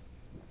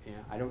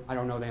 Yeah, I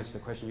don't know the answer to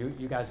the question.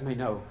 You guys may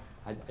know.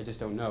 I just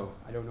don't know.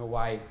 I don't know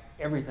why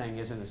everything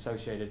isn't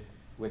associated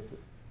with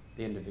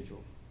the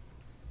individual.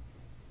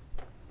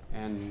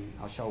 And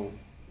I'll show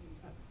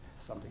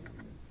something.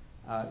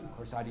 Of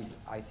course,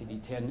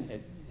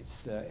 ICD-10.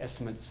 It's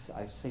estimates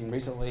I've seen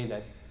recently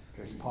that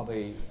there's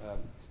probably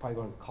it's probably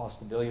going to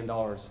cost $1 billion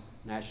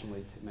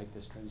nationally to make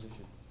this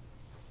transition.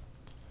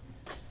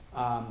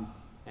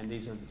 And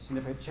these are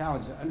significant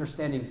challenges.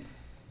 Understanding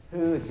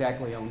who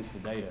exactly owns the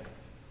data.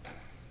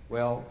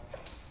 Well,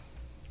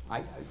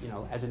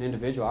 as an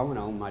individual, I want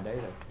to own my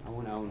data. I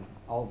want to own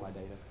all of my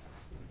data,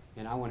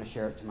 and I want to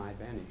share it to my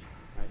advantage.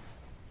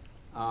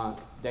 Right?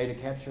 Data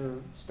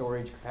capture,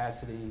 storage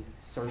capacity,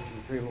 search and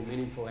retrieval,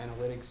 meaningful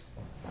analytics,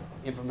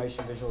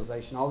 information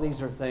visualization. All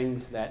these are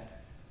things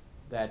that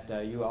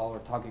you all are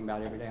talking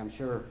about every day, I'm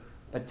sure.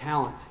 But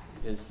talent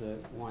is the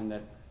one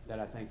that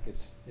I think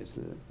is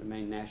the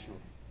main national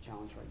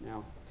challenge right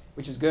now,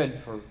 which is good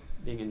for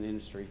being in the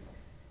industry.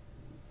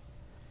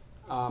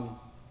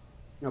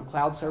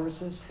 Cloud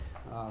services,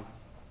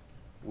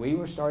 we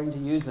were starting to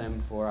use them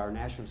for our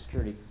national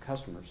security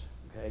customers,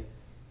 okay?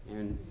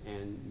 And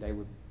they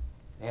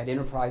had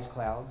enterprise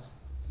clouds.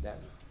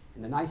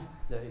 And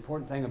the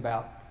important thing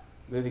about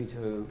moving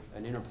to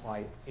an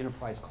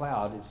enterprise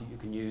cloud is that you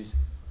can use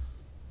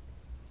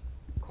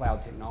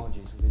cloud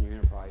technologies within your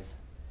enterprise,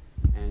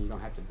 and you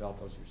don't have to develop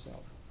those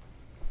yourself.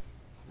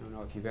 I don't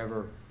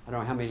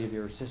know how many of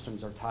your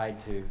systems are tied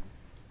to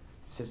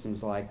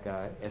systems like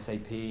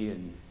SAP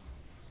and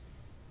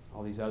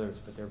all these others,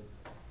 but it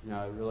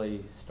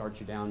really starts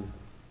you down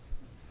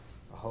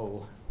a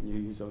hole when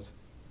you use those.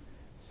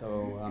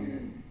 So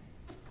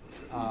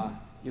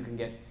you can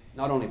get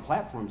not only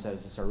platforms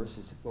as a service,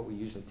 is what we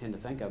usually tend to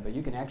think of, but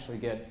you can actually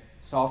get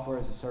software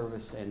as a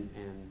service and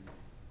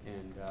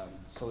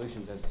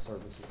solutions as a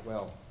service as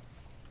well.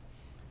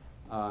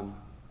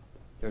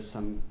 There's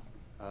some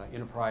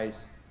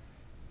enterprise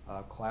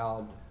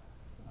cloud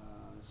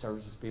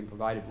services being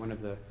provided. One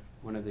of the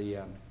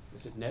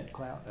is it Net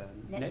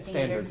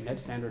Standard? Net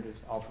Standard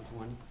offers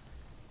one,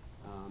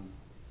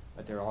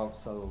 but there are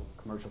also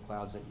commercial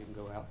clouds that you can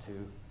go out to.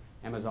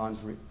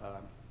 Amazon's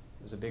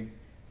there's a big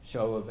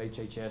show of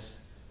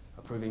HHS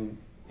approving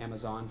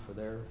Amazon for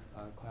their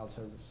cloud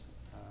service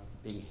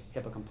being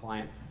HIPAA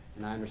compliant,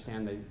 and I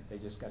understand they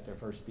just got their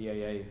first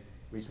BAA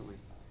recently.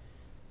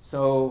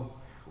 So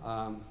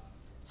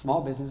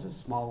small businesses,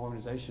 small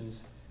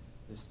organizations,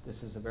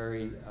 this is a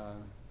very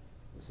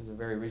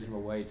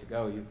reasonable way to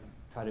go. You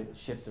try to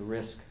shift the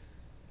risk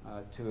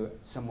to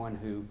someone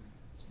whose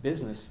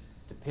business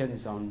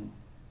depends on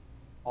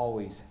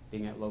always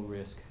being at low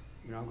risk.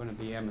 You're not going to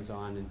be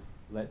Amazon and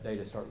let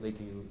data start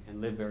leaking and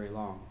live very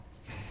long.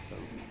 So,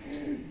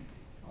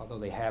 although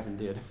they have and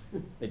did,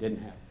 they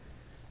didn't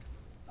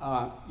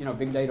have.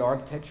 Big data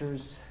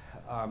architectures.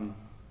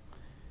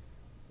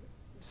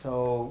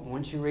 So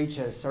once you reach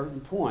a certain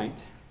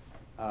point,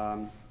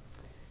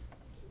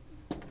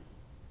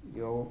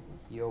 you'll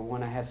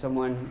want to have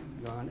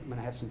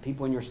some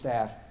people in your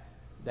staff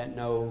that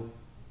know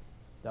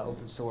the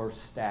open source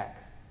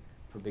stack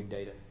for big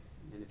data.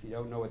 And if you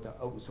don't know what the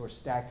open source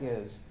stack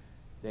is,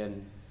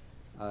 then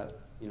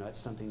that's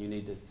something you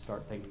need to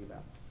start thinking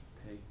about.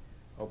 Okay,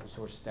 open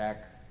source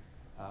stack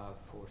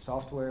for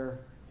software,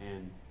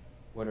 and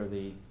what are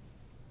the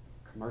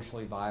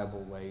commercially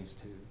viable ways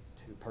to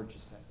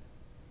purchase that.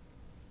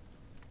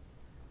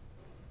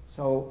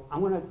 So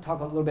I'm going to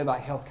talk a little bit about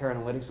healthcare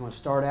analytics. I'm going to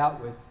start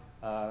out with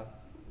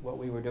what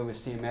we were doing with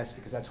CMS,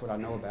 because that's what I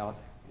know about,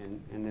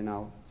 and then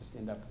I'll just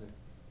end up with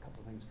a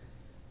couple of things.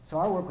 So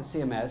our work with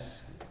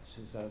CMS,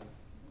 which is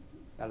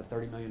about a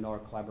 $30 million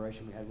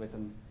collaboration we had with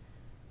them,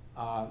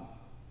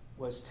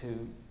 was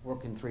to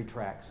work in 3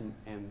 tracks.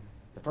 And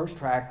the first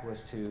track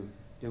was to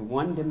do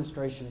one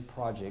demonstration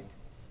project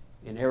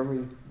in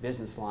every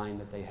business line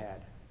that they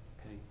had,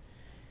 okay?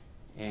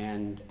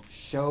 And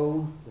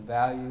show the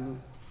value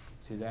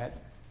to that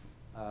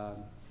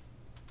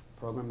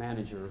program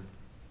manager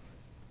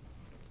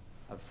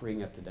of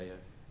freeing up the data,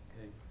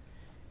 okay?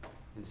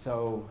 And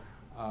so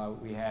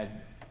we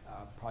had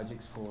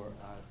projects for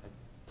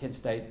a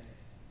 10-state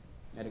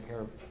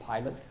Medicare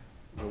pilot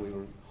where we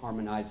were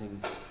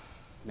harmonizing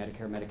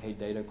Medicare, Medicaid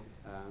data.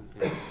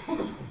 And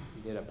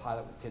we did a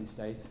pilot with 10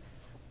 states.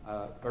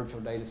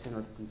 Virtual data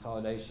center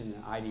consolidation,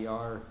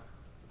 IDR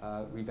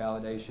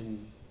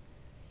revalidation,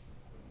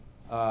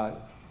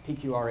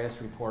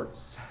 PQRS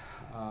reports,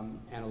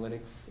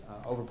 analytics,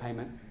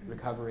 overpayment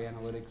recovery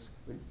analytics.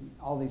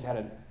 All these had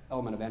an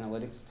element of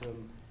analytics to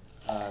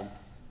them.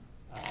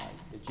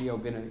 The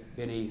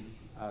geo-Bini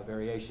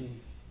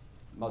variation,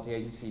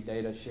 multi-agency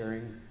data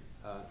sharing,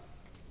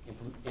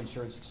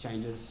 insurance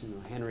exchanges. You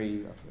know,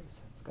 Henry, I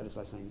forgot his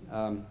last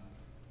name.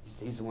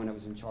 He's the one that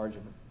was in charge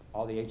of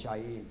all the HIE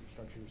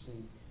infrastructure you're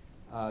seeing.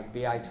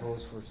 BI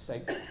tools for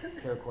state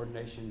care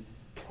coordination,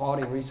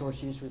 quality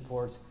resource use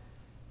reports,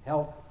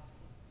 health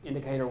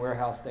indicator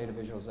warehouse data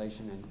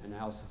visualization and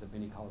analysis of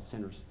Bini call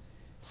centers.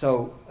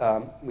 So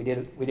we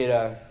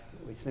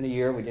spent a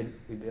year. We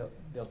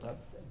built up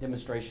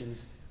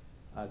demonstrations.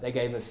 They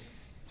gave us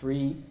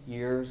 3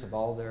 years of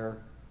all their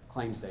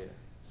claims data.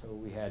 So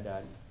we had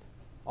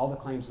all the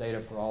claims data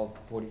for all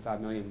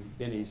 45 million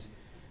Binis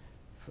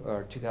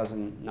for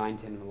 2009,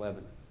 10, and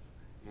 11.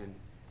 And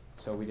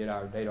so we did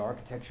our data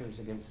architectures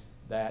against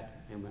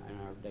that and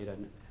our data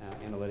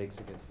analytics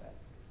against that.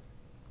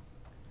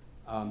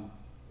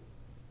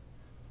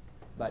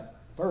 But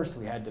first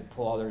we had to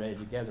pull all their data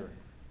together.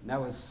 And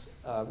that was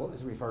what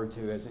was referred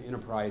to as an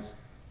enterprise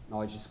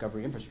knowledge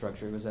discovery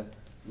infrastructure. It was a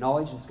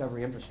knowledge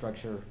discovery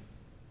infrastructure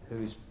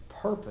whose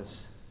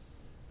purpose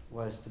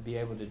was to be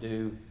able to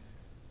do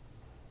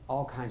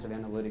all kinds of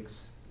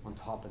analytics on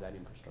top of that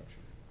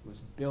infrastructure. It was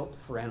built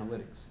for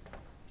analytics.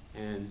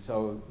 And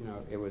so, you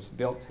know, it was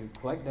built to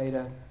collect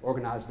data,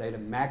 organize data,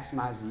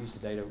 maximize the use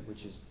of data,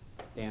 which is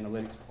the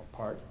analytics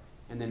part,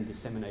 and then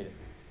disseminate it.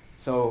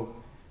 So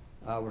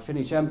we're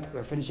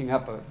finishing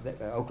up,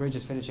 Oak Ridge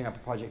is finishing up a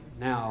project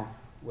now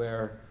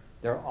where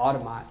they're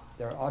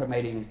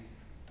automating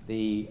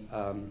the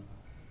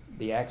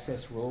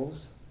access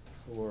rules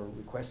for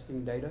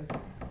requesting data,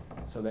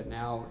 so that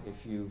now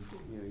if you've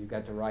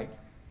got the right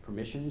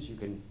permissions, you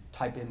can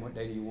type in what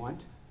data you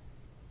want.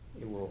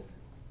 It will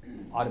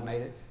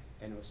automate it,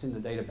 and it will send the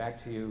data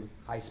back to you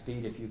high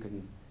speed if you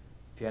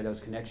have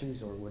those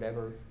connections, or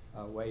whatever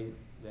way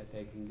that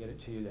they can get it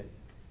to you that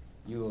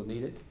you will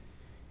need it.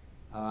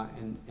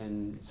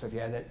 And so if you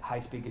have that high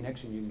speed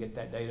connection, you can get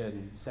that data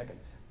in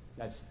seconds.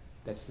 That's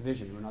the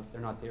vision.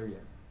 They're not there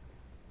yet.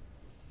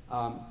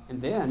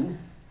 And then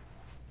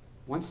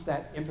once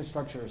that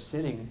infrastructure is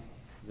sitting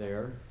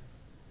there,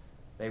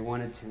 they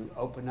wanted to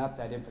open up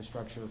that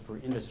infrastructure for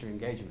industry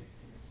engagement.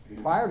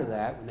 Prior to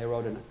that, when they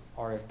wrote an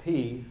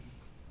RFP,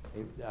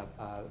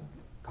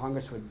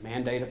 Congress would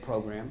mandate a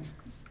program.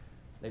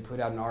 They put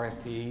out an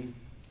RFP.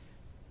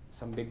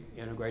 Some big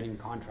integrating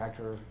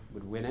contractor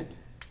would win it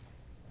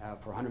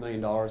for $100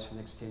 million for the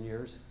next 10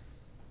 years.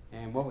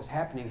 And what was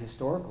happening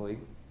historically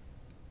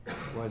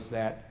was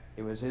that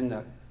it was in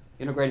the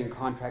integrating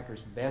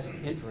contractor's best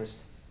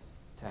interest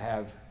to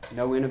have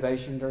no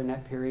innovation during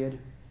that period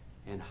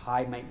and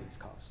high maintenance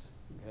costs.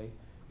 Okay?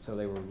 So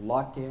they were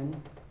locked in.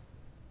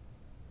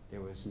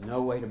 There was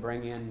no way to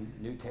bring in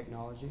new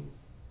technology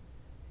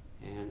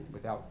and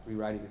without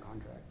rewriting the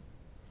contract.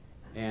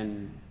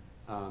 And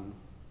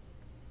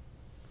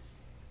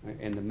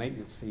the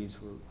maintenance fees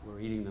were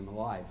eating them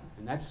alive.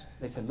 And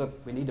they said,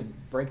 look, we need to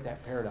break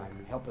that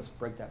paradigm, help us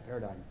break that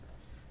paradigm.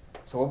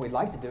 So what we'd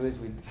like to do is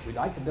we'd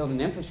like to build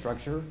an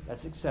infrastructure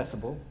that's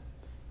accessible,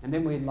 and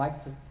then we'd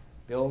like to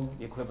build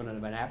the equivalent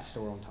of an app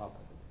store on top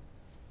of it.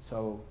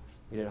 So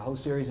we did a whole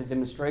series of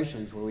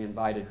demonstrations where we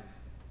invited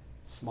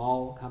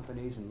small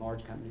companies and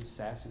large companies,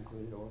 SaaS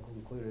included, Oracle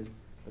included,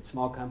 but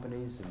small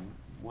companies and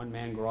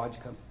one-man garage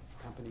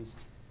companies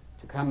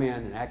to come in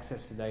and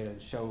access the data and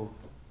show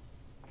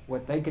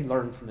what they could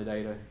learn from the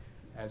data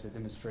as a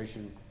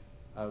demonstration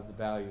of the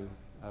value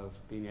of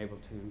being able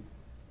to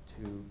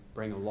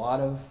bring a lot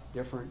of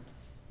different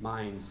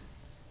minds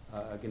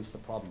against the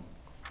problem.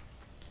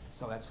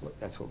 So that's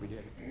what we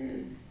did.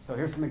 So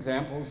here's some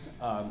examples.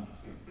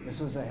 This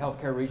was a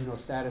healthcare regional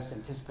status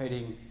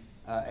anticipating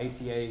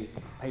ACA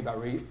pay by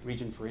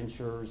region for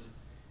insurers,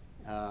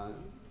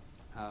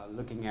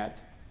 looking at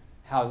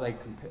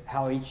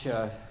how each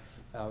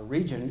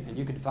region, and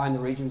you could define the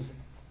regions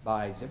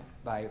by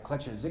a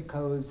collection of zip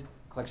codes,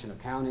 collection of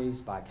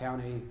counties, by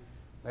county.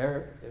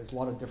 There's a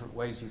lot of different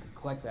ways you could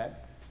collect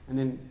that, and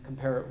then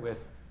compare it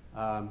with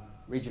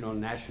regional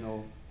and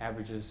national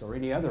averages or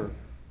any other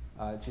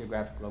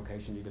geographic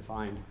location you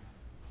defined.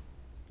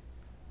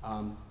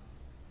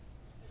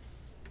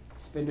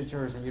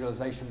 expenditures and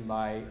utilization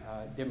by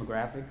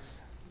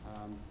demographics,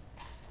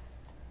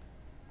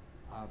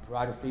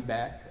 provider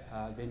feedback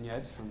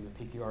vignettes from the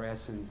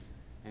PQRS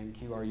and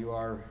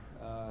QRUR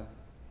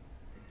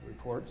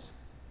reports.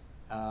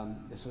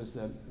 This was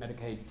the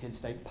Medicaid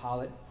 10-state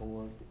pilot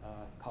for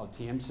called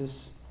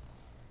TMSIS,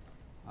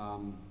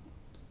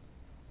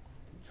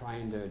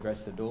 trying to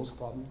address the duals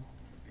problem.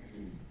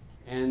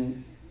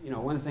 And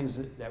one of the things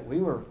that we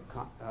were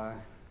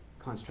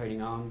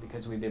concentrating on,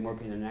 because we've been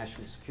working in the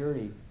national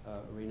security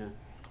arena,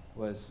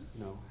 was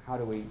how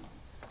do we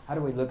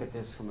look at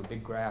this from a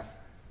big graph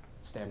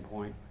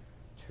standpoint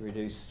to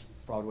reduce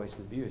fraud, waste,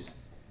 and abuse.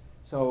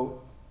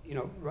 So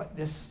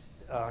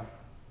this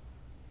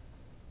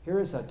here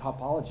is a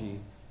topology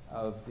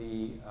of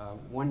the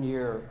 1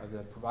 year of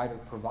the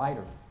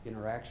provider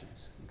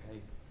interactions. Okay,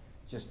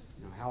 just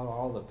how are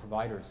all the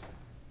providers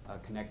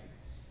connected,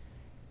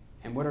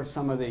 and what are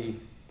some of the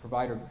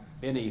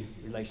provider-Benny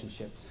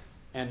relationships.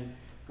 And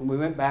when we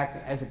went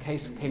back, as a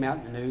case came out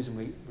in the news, and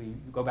we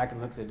go back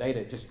and look at the data,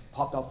 it just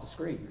popped off the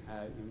screen.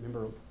 You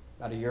remember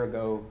about a year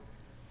ago,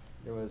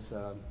 there was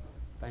a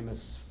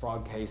famous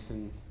fraud case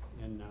in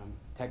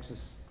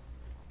Texas.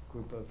 A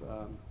group of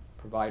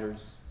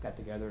providers got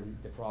together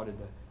and defrauded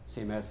the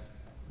CMS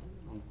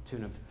on the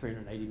tune of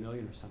 $380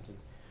 million or something.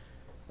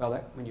 Well,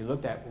 when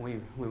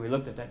we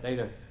looked at that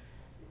data,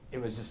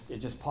 it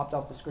just popped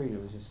off the screen.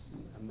 It was just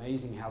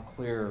amazing how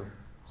clear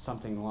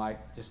something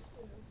like just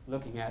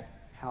looking at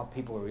how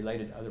people are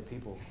related to other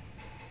people.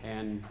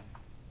 And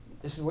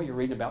this is what you're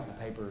reading about in the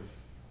paper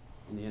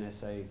in the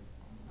NSA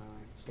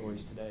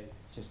stories today.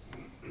 It's just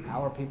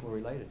how are people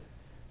related?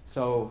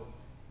 So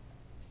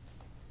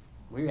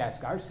we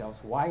ask ourselves,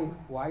 why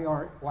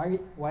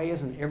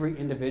isn't every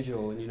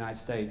individual in the United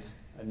States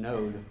a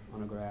node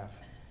on a graph?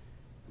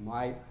 And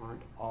why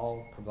aren't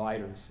all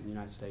providers in the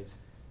United States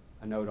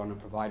a node on a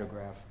provider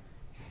graph?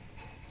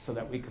 So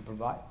that we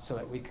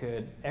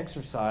could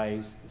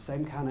exercise the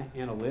same kind of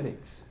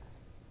analytics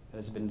that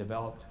has been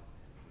developed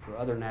for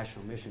other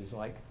national missions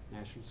like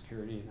national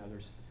security and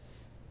others.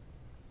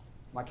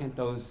 Why can't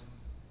those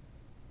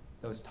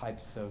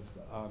types of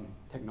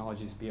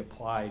technologies be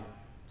applied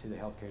to the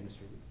healthcare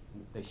industry?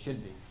 They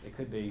should be. They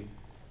could be,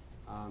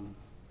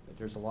 but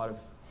there's a lot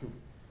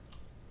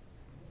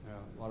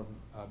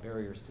of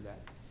barriers to that.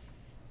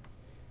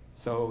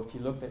 So if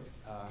you looked at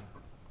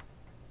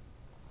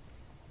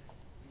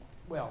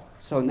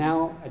so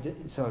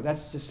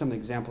that's just some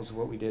examples of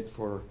what we did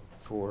for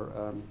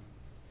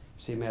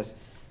CMS.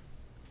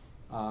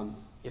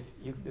 If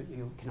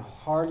you can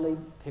hardly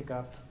pick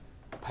up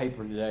a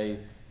paper today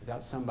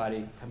without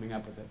somebody coming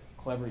up with a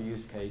clever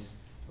use case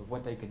of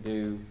what they could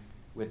do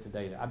with the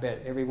data. I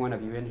bet every one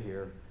of you in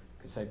here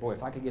could say, boy,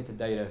 if I could get the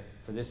data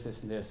for this,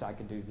 this, and this, I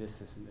could do this,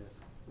 this, and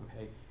this.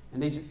 Okay?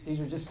 And these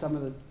are just some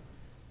of the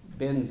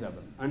bins of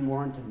them.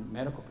 Unwarranted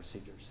medical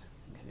procedures.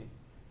 Okay?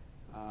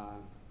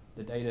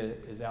 The data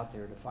is out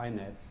there to find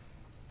that.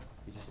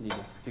 You just need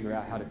to figure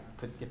out how to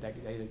get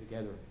that data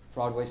together.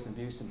 Fraud, waste, and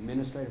abuse,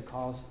 administrative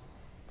costs,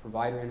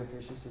 provider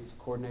inefficiencies,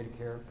 coordinated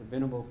care,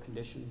 preventable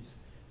conditions.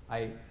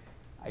 I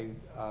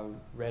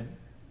read,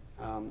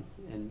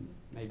 and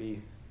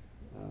maybe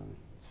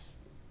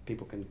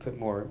people can put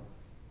more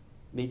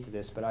meat to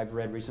this, but I've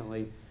read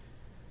recently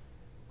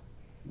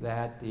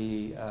that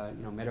the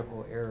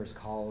medical errors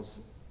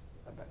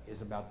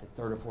is about the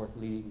third or fourth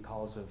leading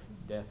cause of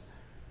death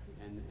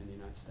in the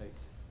United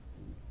States.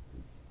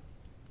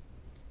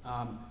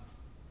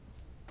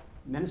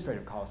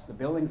 Administrative costs, the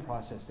billing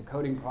process, the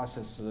coding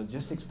process, the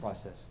logistics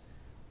process,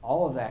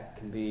 all of that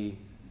can be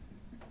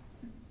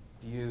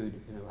viewed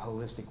in a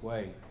holistic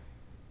way.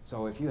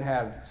 So if you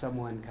have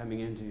someone coming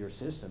into your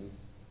system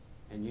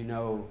and you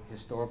know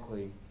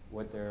historically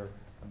what their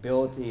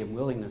ability and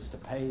willingness to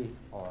pay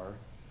are,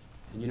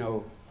 and you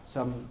know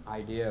some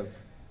idea of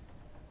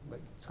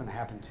what's going to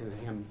happen to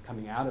him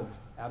coming out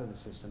of the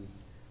system,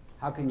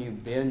 how can you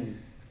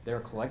bend their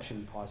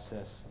collection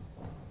process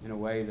in a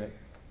way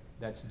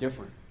that's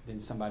different than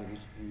somebody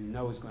who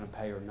knows is going to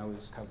pay or knows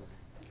is covered?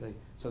 Okay?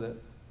 So that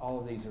all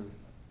of these are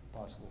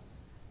possible.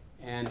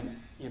 And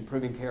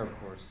improving care, of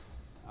course.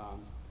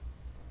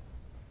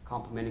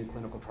 Complementing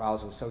clinical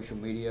trials with social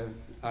media.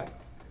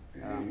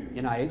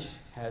 NIH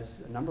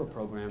has a number of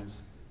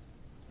programs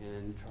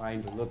in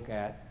trying to look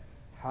at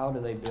how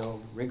do they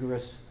build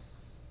rigorous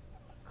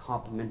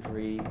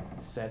complementary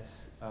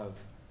sets of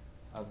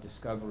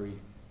discovery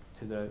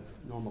to the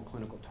normal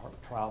clinical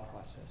trial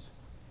process.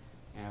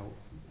 And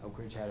Oak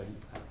Ridge had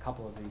a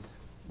couple of these,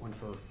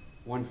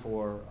 one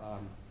for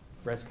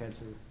breast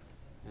cancer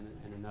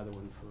and another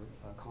one for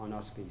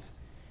colonoscopies.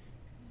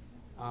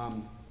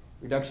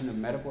 Reduction of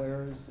medical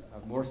errors,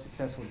 more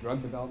successful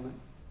drug development,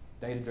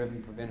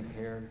 data-driven preventive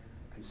care,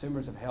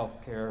 consumers of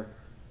health care,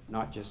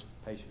 not just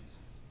patients.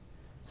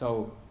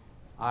 So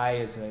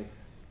I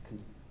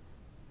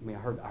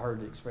heard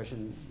the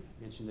expression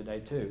mentioned today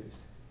too.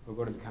 We're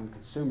going to become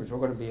consumers. We're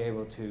going to be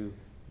able to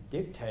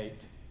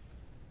dictate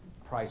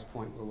the price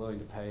point we're willing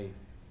to pay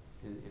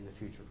in the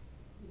future.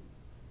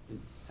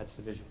 That's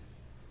the vision.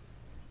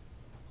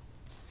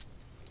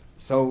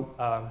 So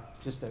I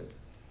just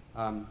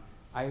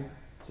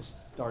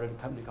started a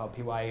company called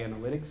PYA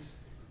Analytics.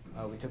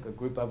 We took a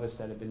group of us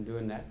that had been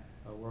doing that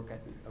work at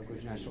the Oak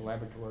Ridge National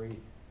Laboratory,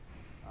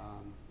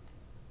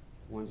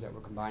 ones that were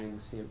combining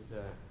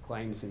the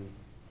claims and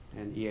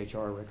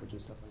EHR records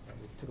and stuff like that.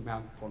 We took them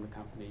out and formed a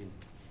company, and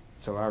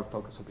so our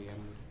focus will be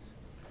analytics.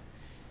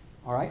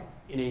 All right,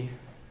 any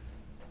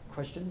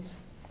questions?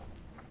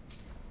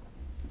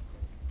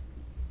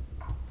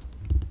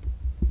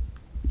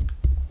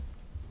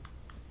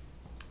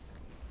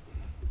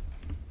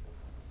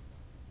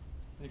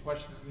 Any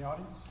questions in the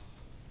audience?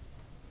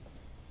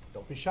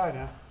 Don't be shy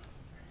now.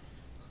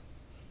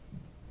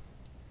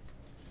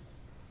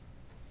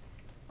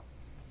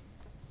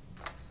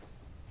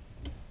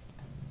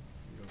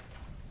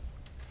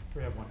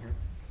 We have one here.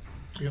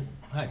 Yep.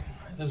 Hi.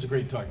 That was a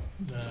great talk.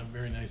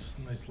 Very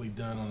nicely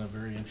done on a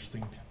very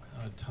interesting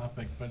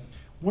topic. But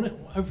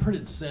I've heard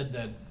it said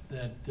that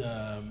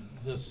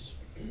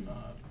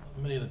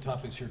many of the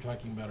topics you're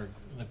talking about are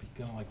going to be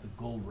kind of like the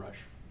gold rush,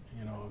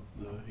 of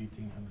the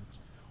 1800s.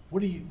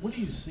 What do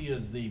you see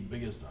as the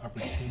biggest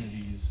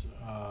opportunities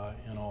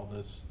in all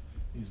this?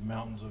 These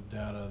mountains of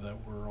data that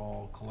we're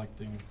all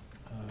collecting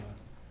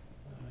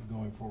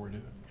going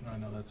forward. I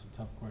know that's a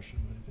tough question,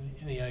 but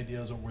any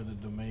ideas on where the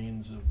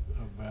domains of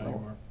value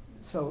are?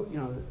 So,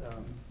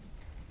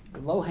 the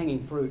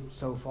low-hanging fruit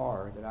so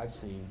far that I've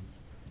seen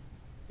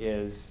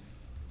is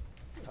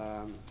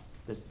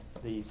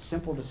the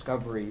simple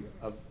discovery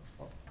of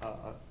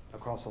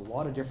across a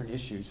lot of different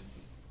issues,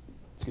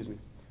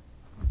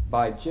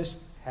 by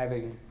just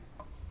having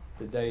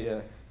the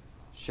data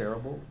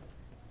shareable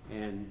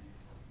and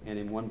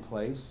in one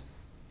place.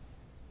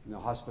 In the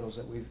hospitals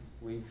that we've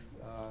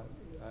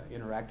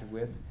interacted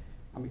with,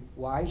 I mean,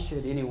 why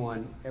should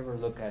anyone ever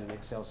look at an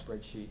Excel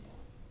spreadsheet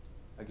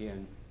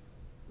again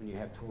when you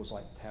have tools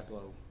like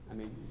Tableau? I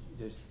mean,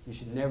 you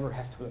should never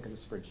have to look at a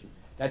spreadsheet.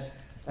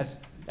 That's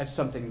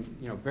something,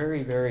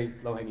 very, very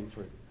low-hanging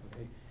fruit.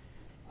 Okay.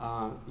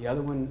 The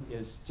other one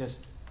is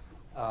just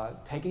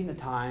taking the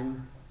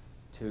time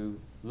to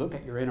look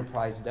at your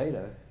enterprise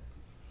data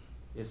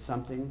is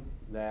something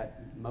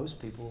that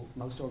most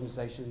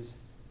organizations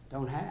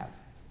don't have.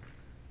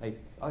 We're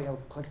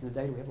collecting the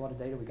data, we have a lot of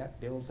data, we got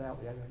bills out,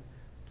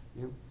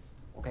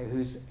 okay,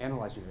 who's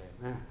analyzing your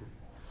data?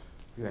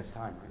 Who has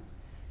time, right?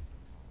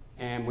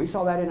 And we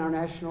saw that in our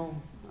national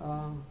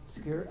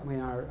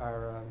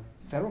our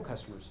federal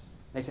customers.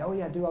 They say, oh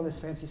yeah, do all this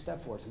fancy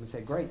stuff for us. And we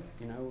say, great,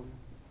 give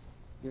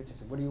it to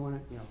us. What do you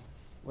want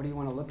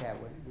to look at?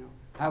 We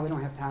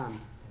don't have time to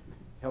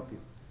help you.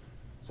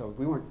 So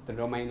we weren't the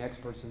domain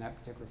experts in that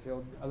particular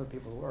field, other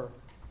people were.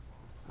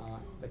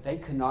 But they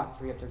could not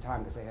free up their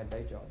time because they had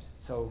day jobs.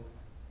 So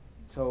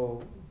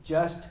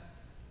just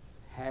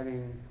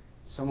having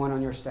someone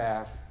on your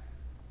staff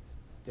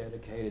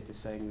dedicated to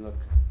saying,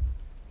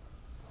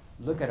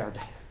 look at our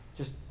data.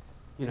 Just,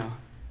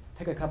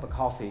 take a cup of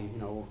coffee,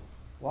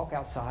 walk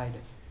outside,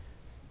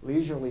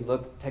 leisurely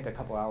take a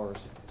couple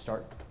hours, and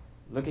start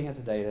looking at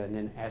the data and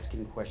then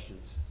asking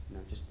questions,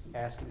 just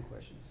asking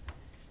questions.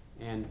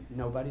 And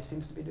nobody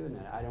seems to be doing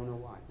that. I don't know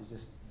why.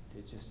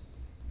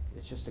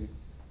 It's just an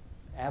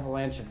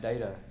avalanche of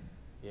data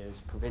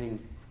is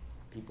preventing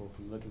people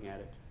from looking at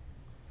it.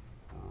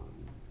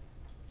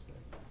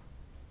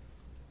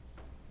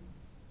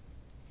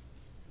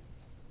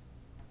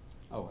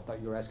 Oh, I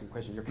thought you were asking a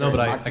question. No,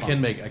 but I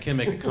can make a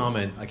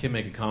comment. I can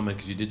make a comment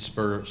because you did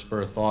spur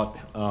a thought.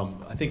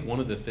 I think one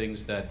of the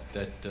things that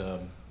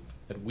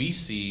we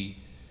see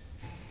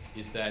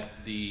is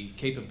that the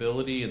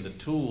capability and the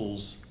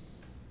tools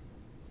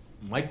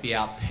might be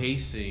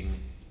outpacing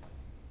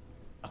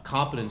a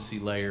competency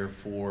layer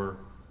for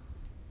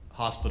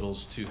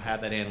hospitals to have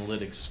that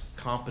analytics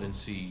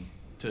competency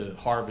to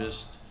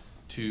harvest,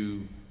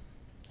 to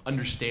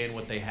understand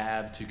what they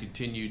have, to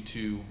continue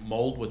to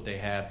mold what they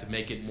have, to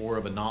make it more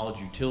of a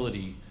knowledge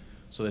utility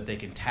so that they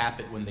can tap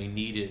it when they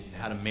need it, and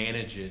how to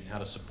manage it, and how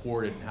to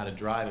support it, and how to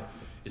drive it.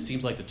 It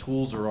seems like the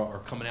tools are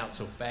coming out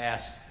so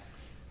fast,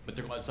 but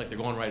it's like they're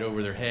going right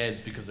over their heads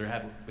because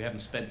we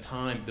haven't spent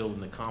time building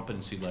the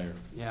competency layer.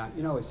 Yeah,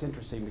 it's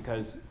interesting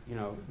because,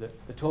 the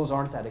tools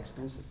aren't that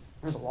expensive.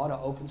 There's a lot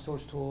of open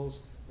source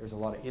tools. There's a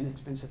lot of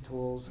inexpensive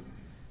tools.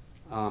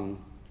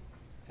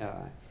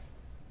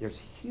 There's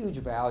huge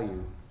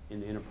value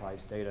in the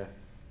enterprise data.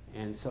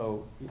 And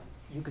so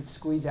you could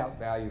squeeze out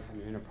value from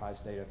your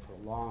enterprise data for a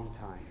long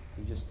time.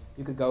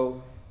 You could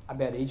go, I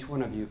bet each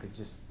one of you could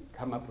just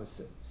come up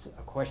with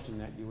a question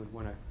that you would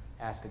want to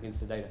ask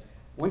against the data.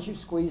 Once you've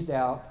squeezed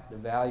out the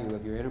value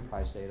of your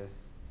enterprise data,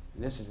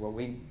 and this is what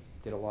we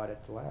did a lot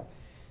at the lab,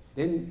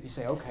 then you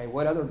say, okay,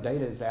 what other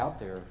data is out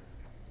there?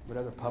 What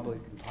other public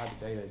and private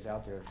data is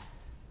out there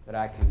that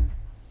I can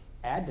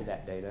add to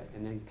that data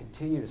and then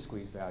continue to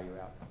squeeze value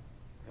out?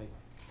 Okay?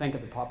 Think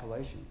of the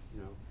population,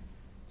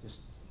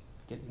 just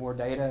get more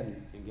data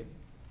and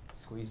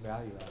squeeze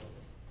value out of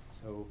it.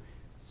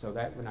 So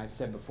that when I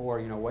said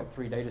before, what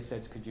 3 data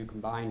sets could you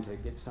combine to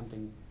get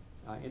something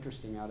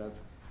interesting out of,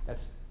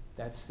 that's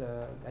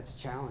a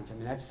challenge. I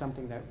mean, that's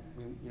something that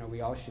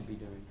we all should be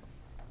doing.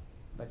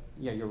 but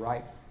yeah, you're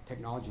right.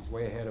 Technology is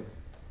way ahead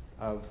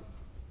of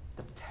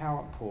the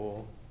talent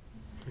pool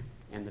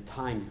and the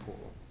time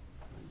pool.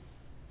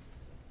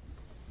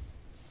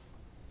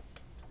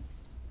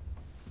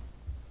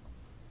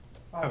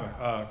 I have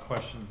a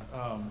question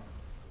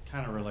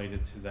kind of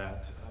related to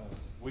that.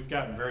 We've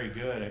gotten very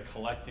good at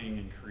collecting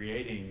and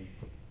creating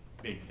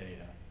big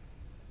data.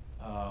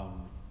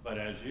 But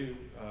as you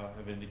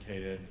have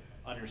indicated,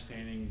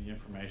 understanding the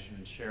information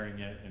and sharing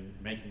it and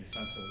making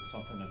sense of it,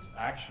 something that's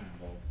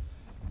actionable,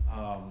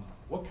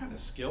 what kind of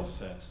skill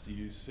sets do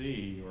you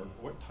see, or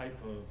what type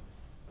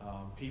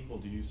of people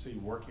do you see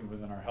working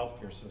within our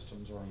healthcare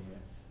systems or in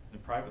the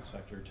private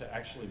sector to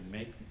actually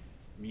make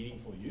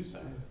meaningful use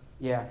of it?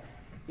 Yeah,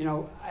 you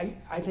know,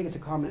 I think it's a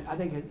common, I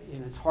think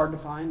it's hard to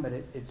find, but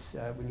it's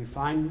when you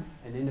find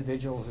an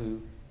individual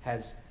who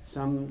has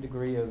some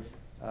degree of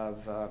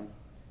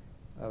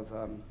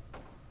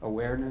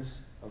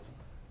awareness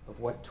of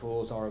what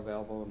tools are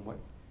available and what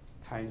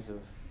kinds of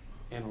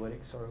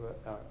analytics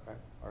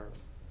are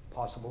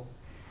possible,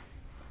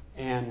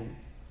 and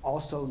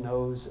also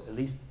knows at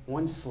least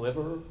one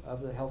sliver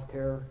of the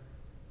healthcare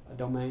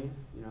domain.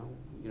 You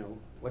know,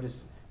 what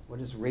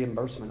is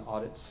reimbursement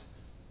audits?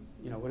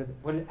 You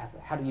know,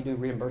 how do you do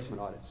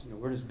reimbursement audits? You know,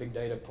 where does big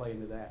data play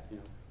into that? You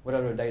know, what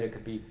other data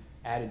could be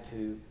added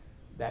to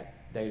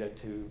that data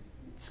to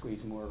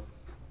squeeze more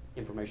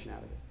information out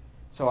of it?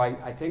 So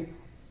I think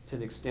to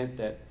the extent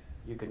that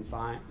you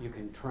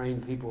can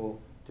train people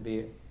to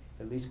be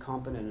at least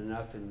competent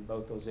enough in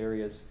both those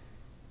areas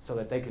so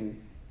that they can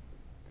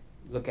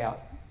look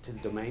out to the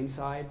domain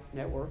side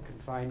network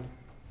and find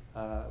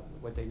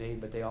what they need,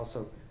 but they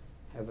also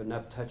have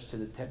enough touch to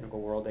the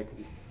technical world they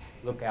can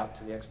look out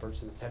to the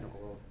experts in the technical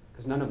world,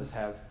 because none of us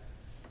have,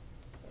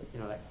 you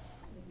know, that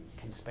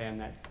can span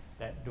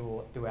that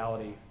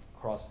duality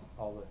across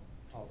all the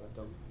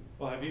domains.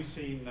 Well, have you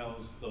seen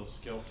those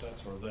skill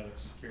sets or that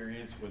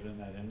experience within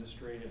that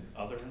industry and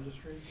other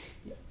industries?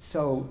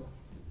 So,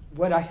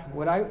 what I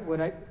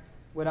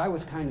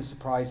was kind of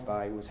surprised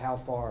by was how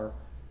far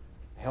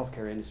the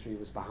healthcare industry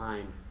was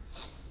behind,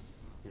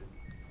 you know,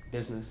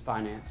 business,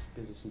 finance,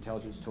 business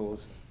intelligence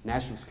tools,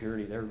 national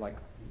security. They're like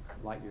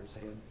light years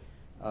ahead.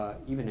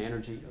 Even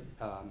energy,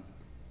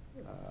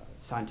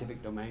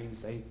 scientific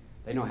domains,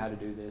 they know how to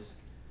do this.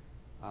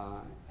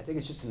 I think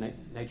it's just the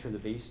nature of the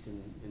beast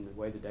in the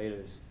way the data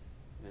is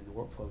and the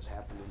workflows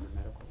happen in the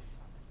medical.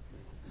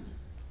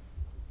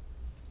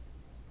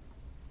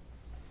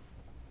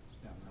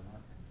 Down there,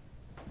 Mark.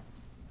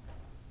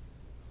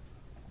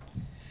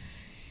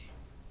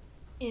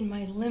 In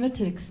my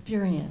limited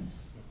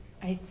experience,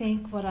 I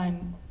think what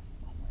I'm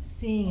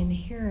seeing and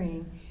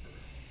hearing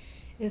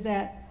is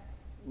that,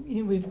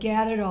 you know, we've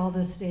gathered all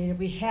this data,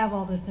 we have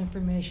all this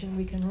information,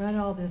 we can run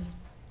all this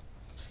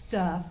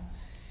stuff,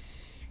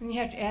 and you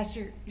have to ask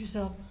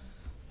yourself,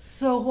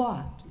 so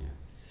what? Yeah.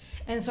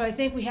 And so I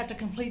think we have to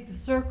complete the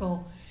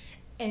circle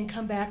and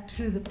come back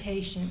to the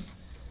patient,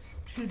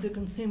 to the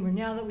consumer.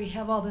 Now that we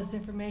have all this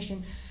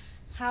information,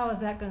 how is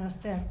that going to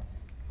affect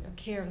the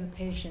care of the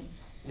patient?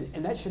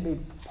 And that should be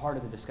part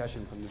of the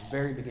discussion from the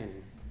very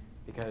beginning,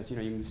 because you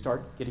know you can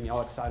start getting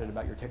all excited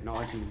about your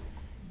technology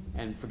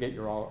and forget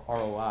your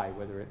ROI,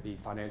 whether it be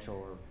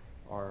financial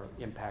or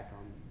impact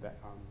on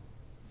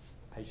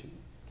patient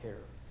care.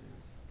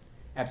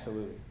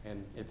 Absolutely,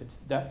 and if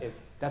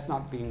that's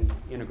not being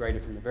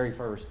integrated from the very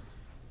first,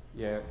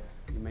 yeah,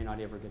 you may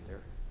not ever get there.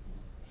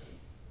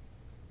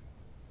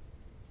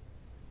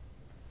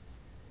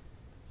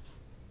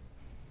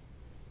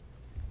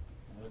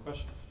 Another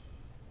question?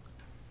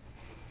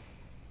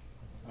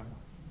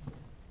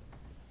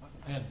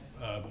 And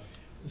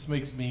this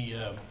makes me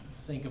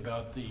think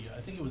about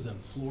I think it was in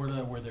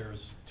Florida where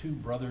there's two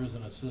brothers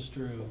and a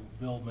sister who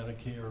billed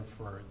Medicare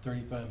for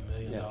 $35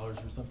 million or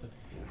something.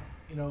 Yeah.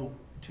 You know,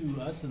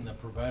 to us in the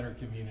provider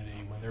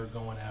community, when they're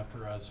going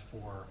after us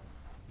for,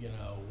 you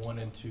know, 1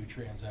 and 2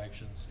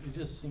 transactions, it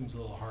just seems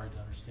a little hard to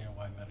understand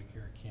why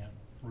Medicare can't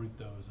root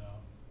those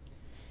out.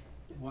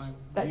 Why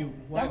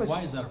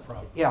is that a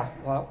problem? Yeah,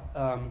 well,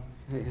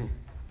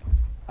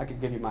 I could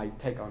give you my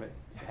take on it,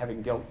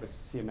 having dealt with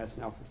CMS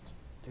now for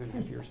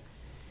 2.5 years.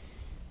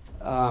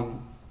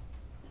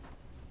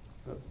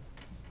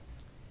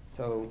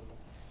 So,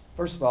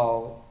 first of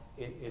all,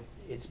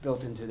 it's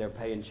built into their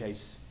pay and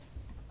chase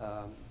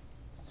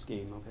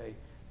scheme, okay?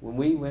 When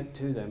we went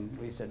to them,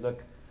 we said,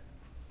 look,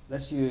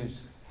 let's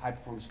use high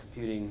performance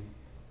computing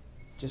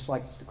just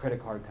like the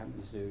credit card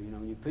companies do. You know,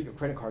 when you put your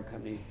credit card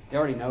company, they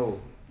already know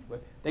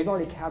they've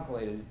already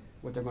calculated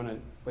what the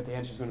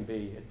answer is going to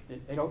be.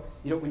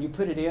 When you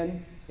put it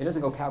in, it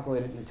doesn't go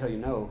calculate it until you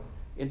know.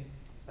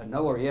 A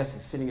no or yes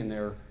is sitting in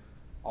there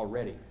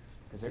already,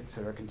 because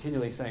they're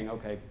continually saying,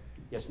 okay,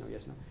 yes, no,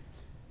 yes, no.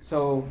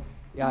 So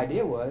the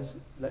idea was,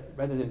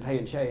 rather than pay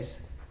and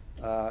chase,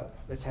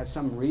 let's have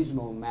some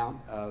reasonable amount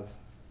of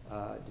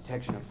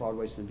detection of fraud,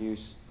 waste, and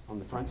abuse on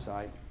the front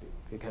side,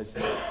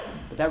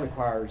 but that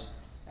requires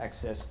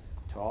access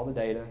to all the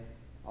data,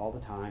 all the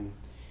time,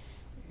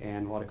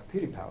 and a lot of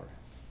computing power.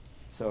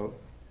 So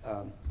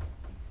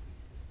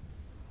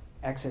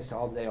access to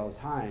all the data all the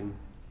time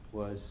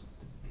was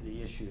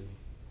the issue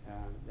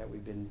that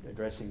we've been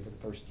addressing for the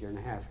first year and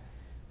a half.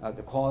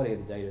 The quality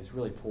of the data is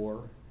really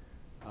poor.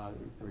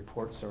 The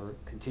reports are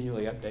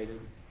continually updated.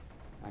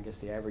 I guess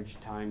the average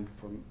time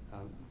from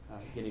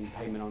getting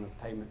payment on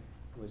a payment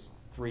was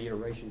 3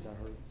 iterations, I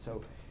heard.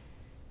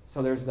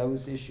 So there's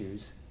those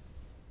issues.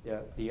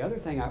 The other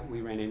thing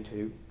we ran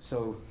into,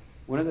 so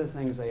one of the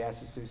things they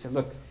asked us to do, said,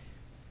 look,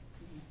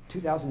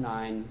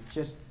 2009,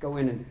 just go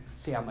in and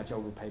see how much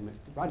overpayment,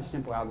 write a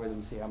simple algorithm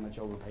and see how much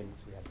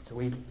overpayments we had. So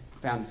we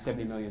found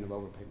 70 million of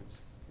overpayments.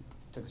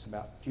 It took us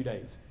about a few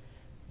days.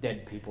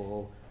 Dead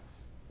people,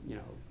 you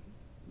know,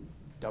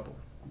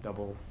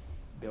 double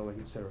billing,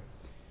 et cetera.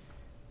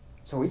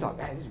 So we thought,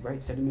 man, this is great,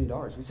 $70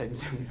 million. We saved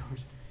 $70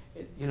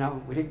 million. You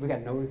know, we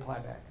got no reply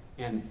back.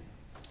 And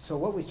so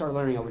what we started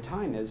learning over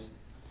time is,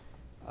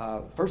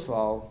 first of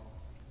all,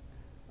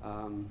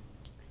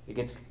 it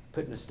gets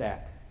put in a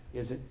stack.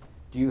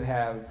 Do you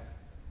have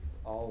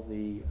all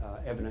the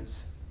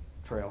evidence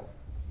trail?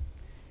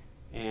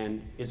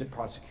 And is it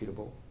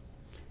prosecutable?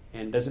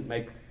 And does it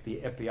make the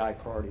FBI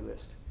priority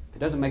list? If it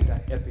doesn't make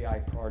that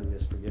FBI priority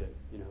list, forget it,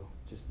 you know,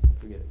 just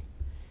forget it.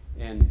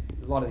 And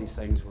a lot of these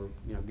things were,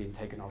 you know, being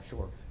taken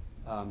offshore.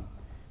 You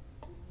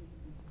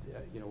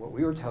know, what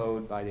we were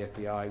told by the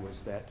FBI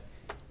was that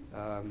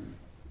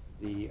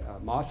the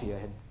mafia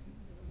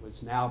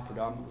was now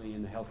predominantly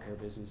in the healthcare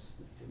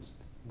business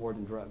more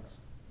than drugs,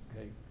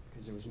 okay,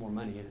 because there was more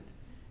money in it.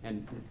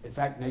 And in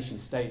fact, nation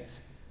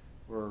states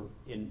were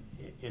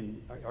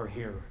are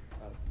here,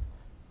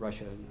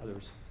 Russia and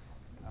others.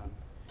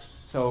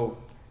 So,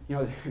 you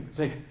know,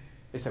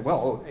 they said,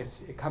 well,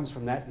 it comes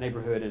from that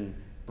neighborhood in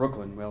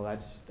Brooklyn. Well,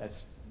 that's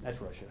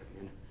Russia,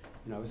 and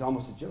you know, it was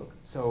almost a joke.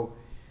 So,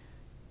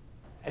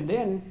 and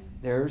then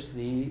there's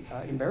the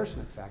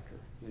embarrassment factor.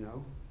 You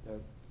know,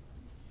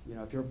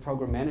 if you're a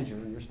program manager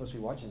and you're supposed to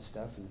be watching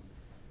stuff and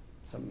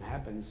something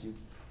happens, you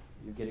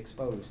get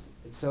exposed.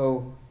 And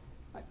so,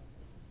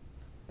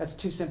 that's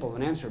too simple of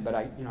an answer. But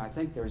I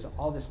think there's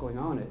all this going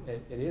on.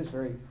 It is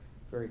very,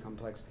 very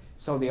complex.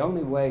 So the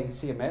only way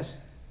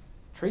CMS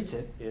treats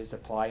it is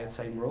apply a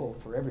same rule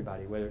for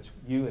everybody, whether it's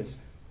you as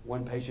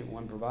one patient,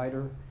 one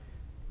provider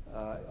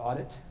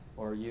audit,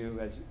 or you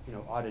as, you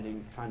know,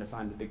 auditing, trying to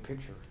find the big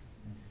picture.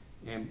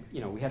 And, you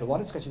know, we had a lot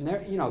of discussion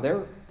there. You know,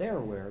 they're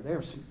aware.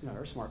 They're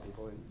smart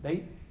people.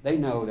 And they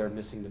know they're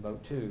missing the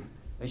boat too.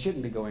 They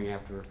shouldn't be going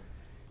after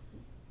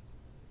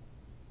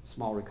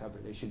small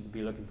recovery. They should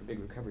be looking for big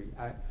recovery.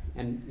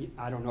 And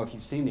I don't know if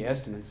you've seen the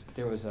estimates, but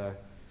there was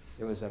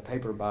a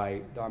paper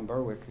by Don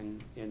Berwick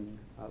in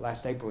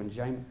last April in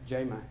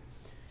JAMA,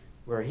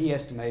 where he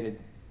estimated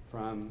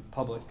from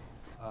public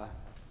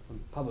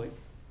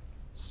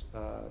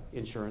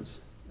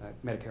insurance,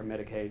 Medicare,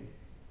 Medicaid,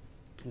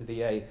 and the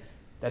VA,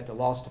 that the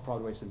loss to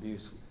fraud, waste, and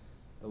abuse,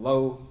 the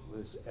low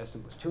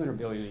estimate was $200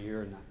 billion a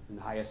year, and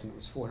the high estimate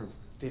was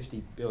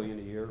 $450 billion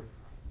a year.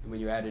 And when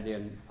you added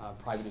in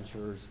private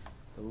insurers,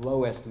 the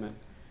low estimate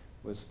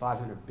was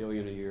 $500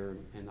 billion a year,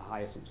 and the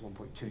high estimate was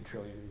 $1.2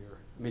 trillion a year.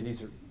 I mean,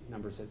 these are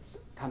numbers that's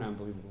kind of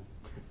unbelievable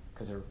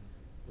because they're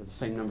the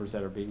same numbers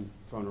that are being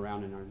thrown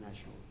around in our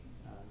national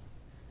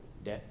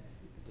debt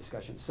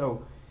discussion.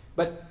 So,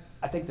 but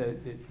I think the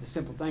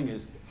simple thing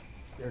is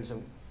there is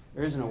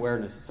an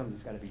awareness that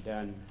something's got to be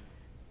done,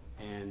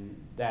 and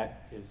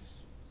that is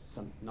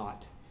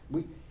not.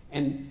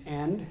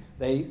 And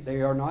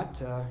they are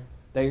not.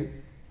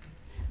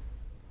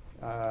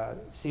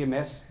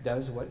 CMS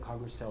does what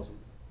Congress tells them,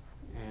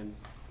 and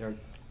they're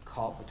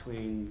caught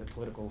between the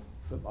political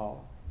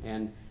football.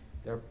 And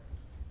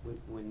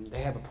when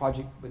they have a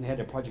project, when they had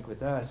a project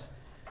with us,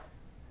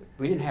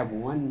 we didn't have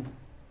one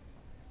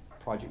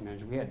project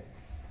manager. We had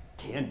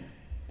 10,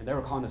 and they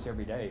were calling us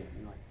every day.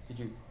 You know, like,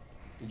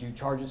 did you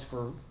charge us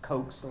for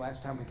Cokes the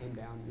last time we came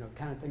down? You know,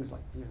 kind of things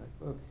like,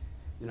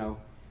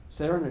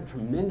 so they're under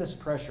tremendous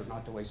pressure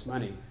not to waste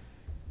money,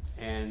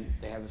 and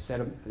they have a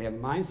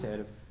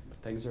mindset of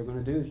things they're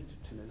going to do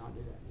to not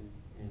do that.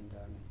 And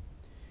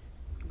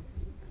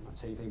I'm not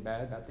saying anything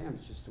bad about them.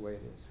 It's just the way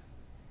it is.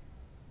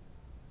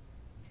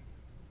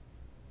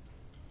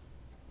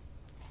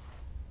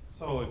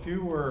 So if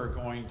you were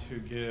going to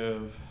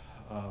give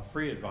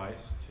free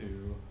advice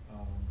to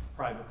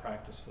private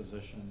practice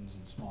physicians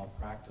and small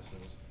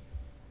practices,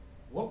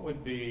 what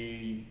would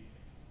be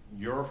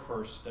your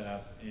first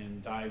step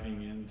in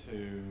diving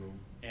into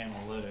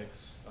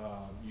analytics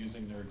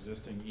using their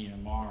existing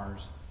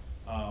EMRs,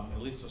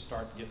 at least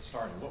to get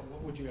started?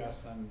 What would you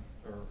ask them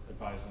or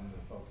advise them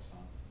to focus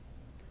on?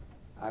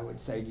 I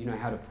would say, do you know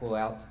how to pull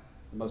out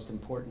the most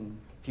important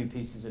few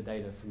pieces of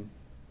data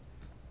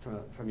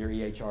from your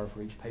EHR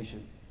for each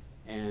patient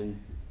and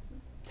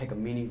take a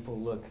meaningful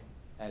look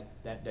at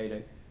that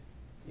data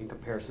in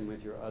comparison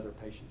with your other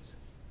patients?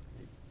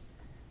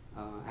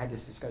 I had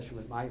this discussion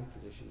with my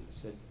physician. I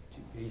said,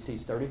 he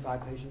sees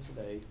 35 patients a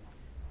day,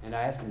 and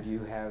I asked him, do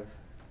you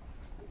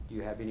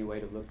have any way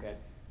to look at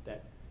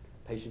that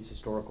patient's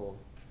historical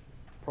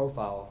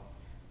profile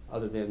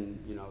other than,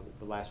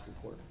 the last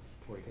report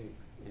before he came?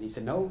 And he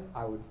said, no,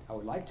 I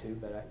would like to,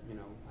 but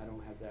I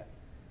don't have that.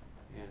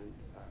 And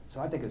so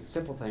I think a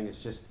simple thing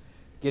is just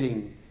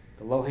getting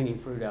the low-hanging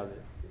fruit out of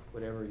it,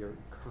 whatever your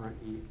current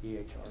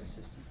EHR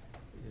system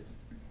is.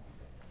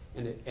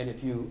 And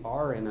if you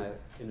are in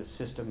a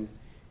system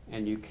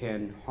and you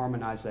can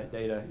harmonize that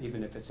data,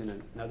 even if it's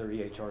in another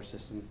EHR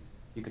system,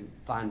 you can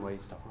find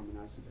ways to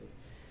harmonize the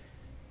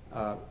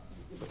data.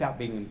 Without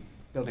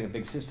building a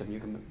big system, you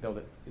can build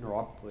it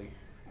interoperably.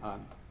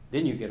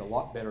 Then you get a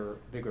lot bigger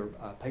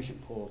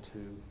patient pool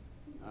to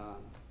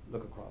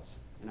look across.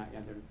 And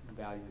there's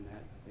value in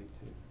that, I think,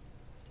 too.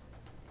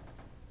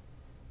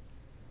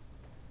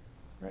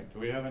 Great. Do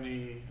we have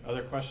any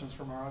other questions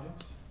from our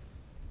audience?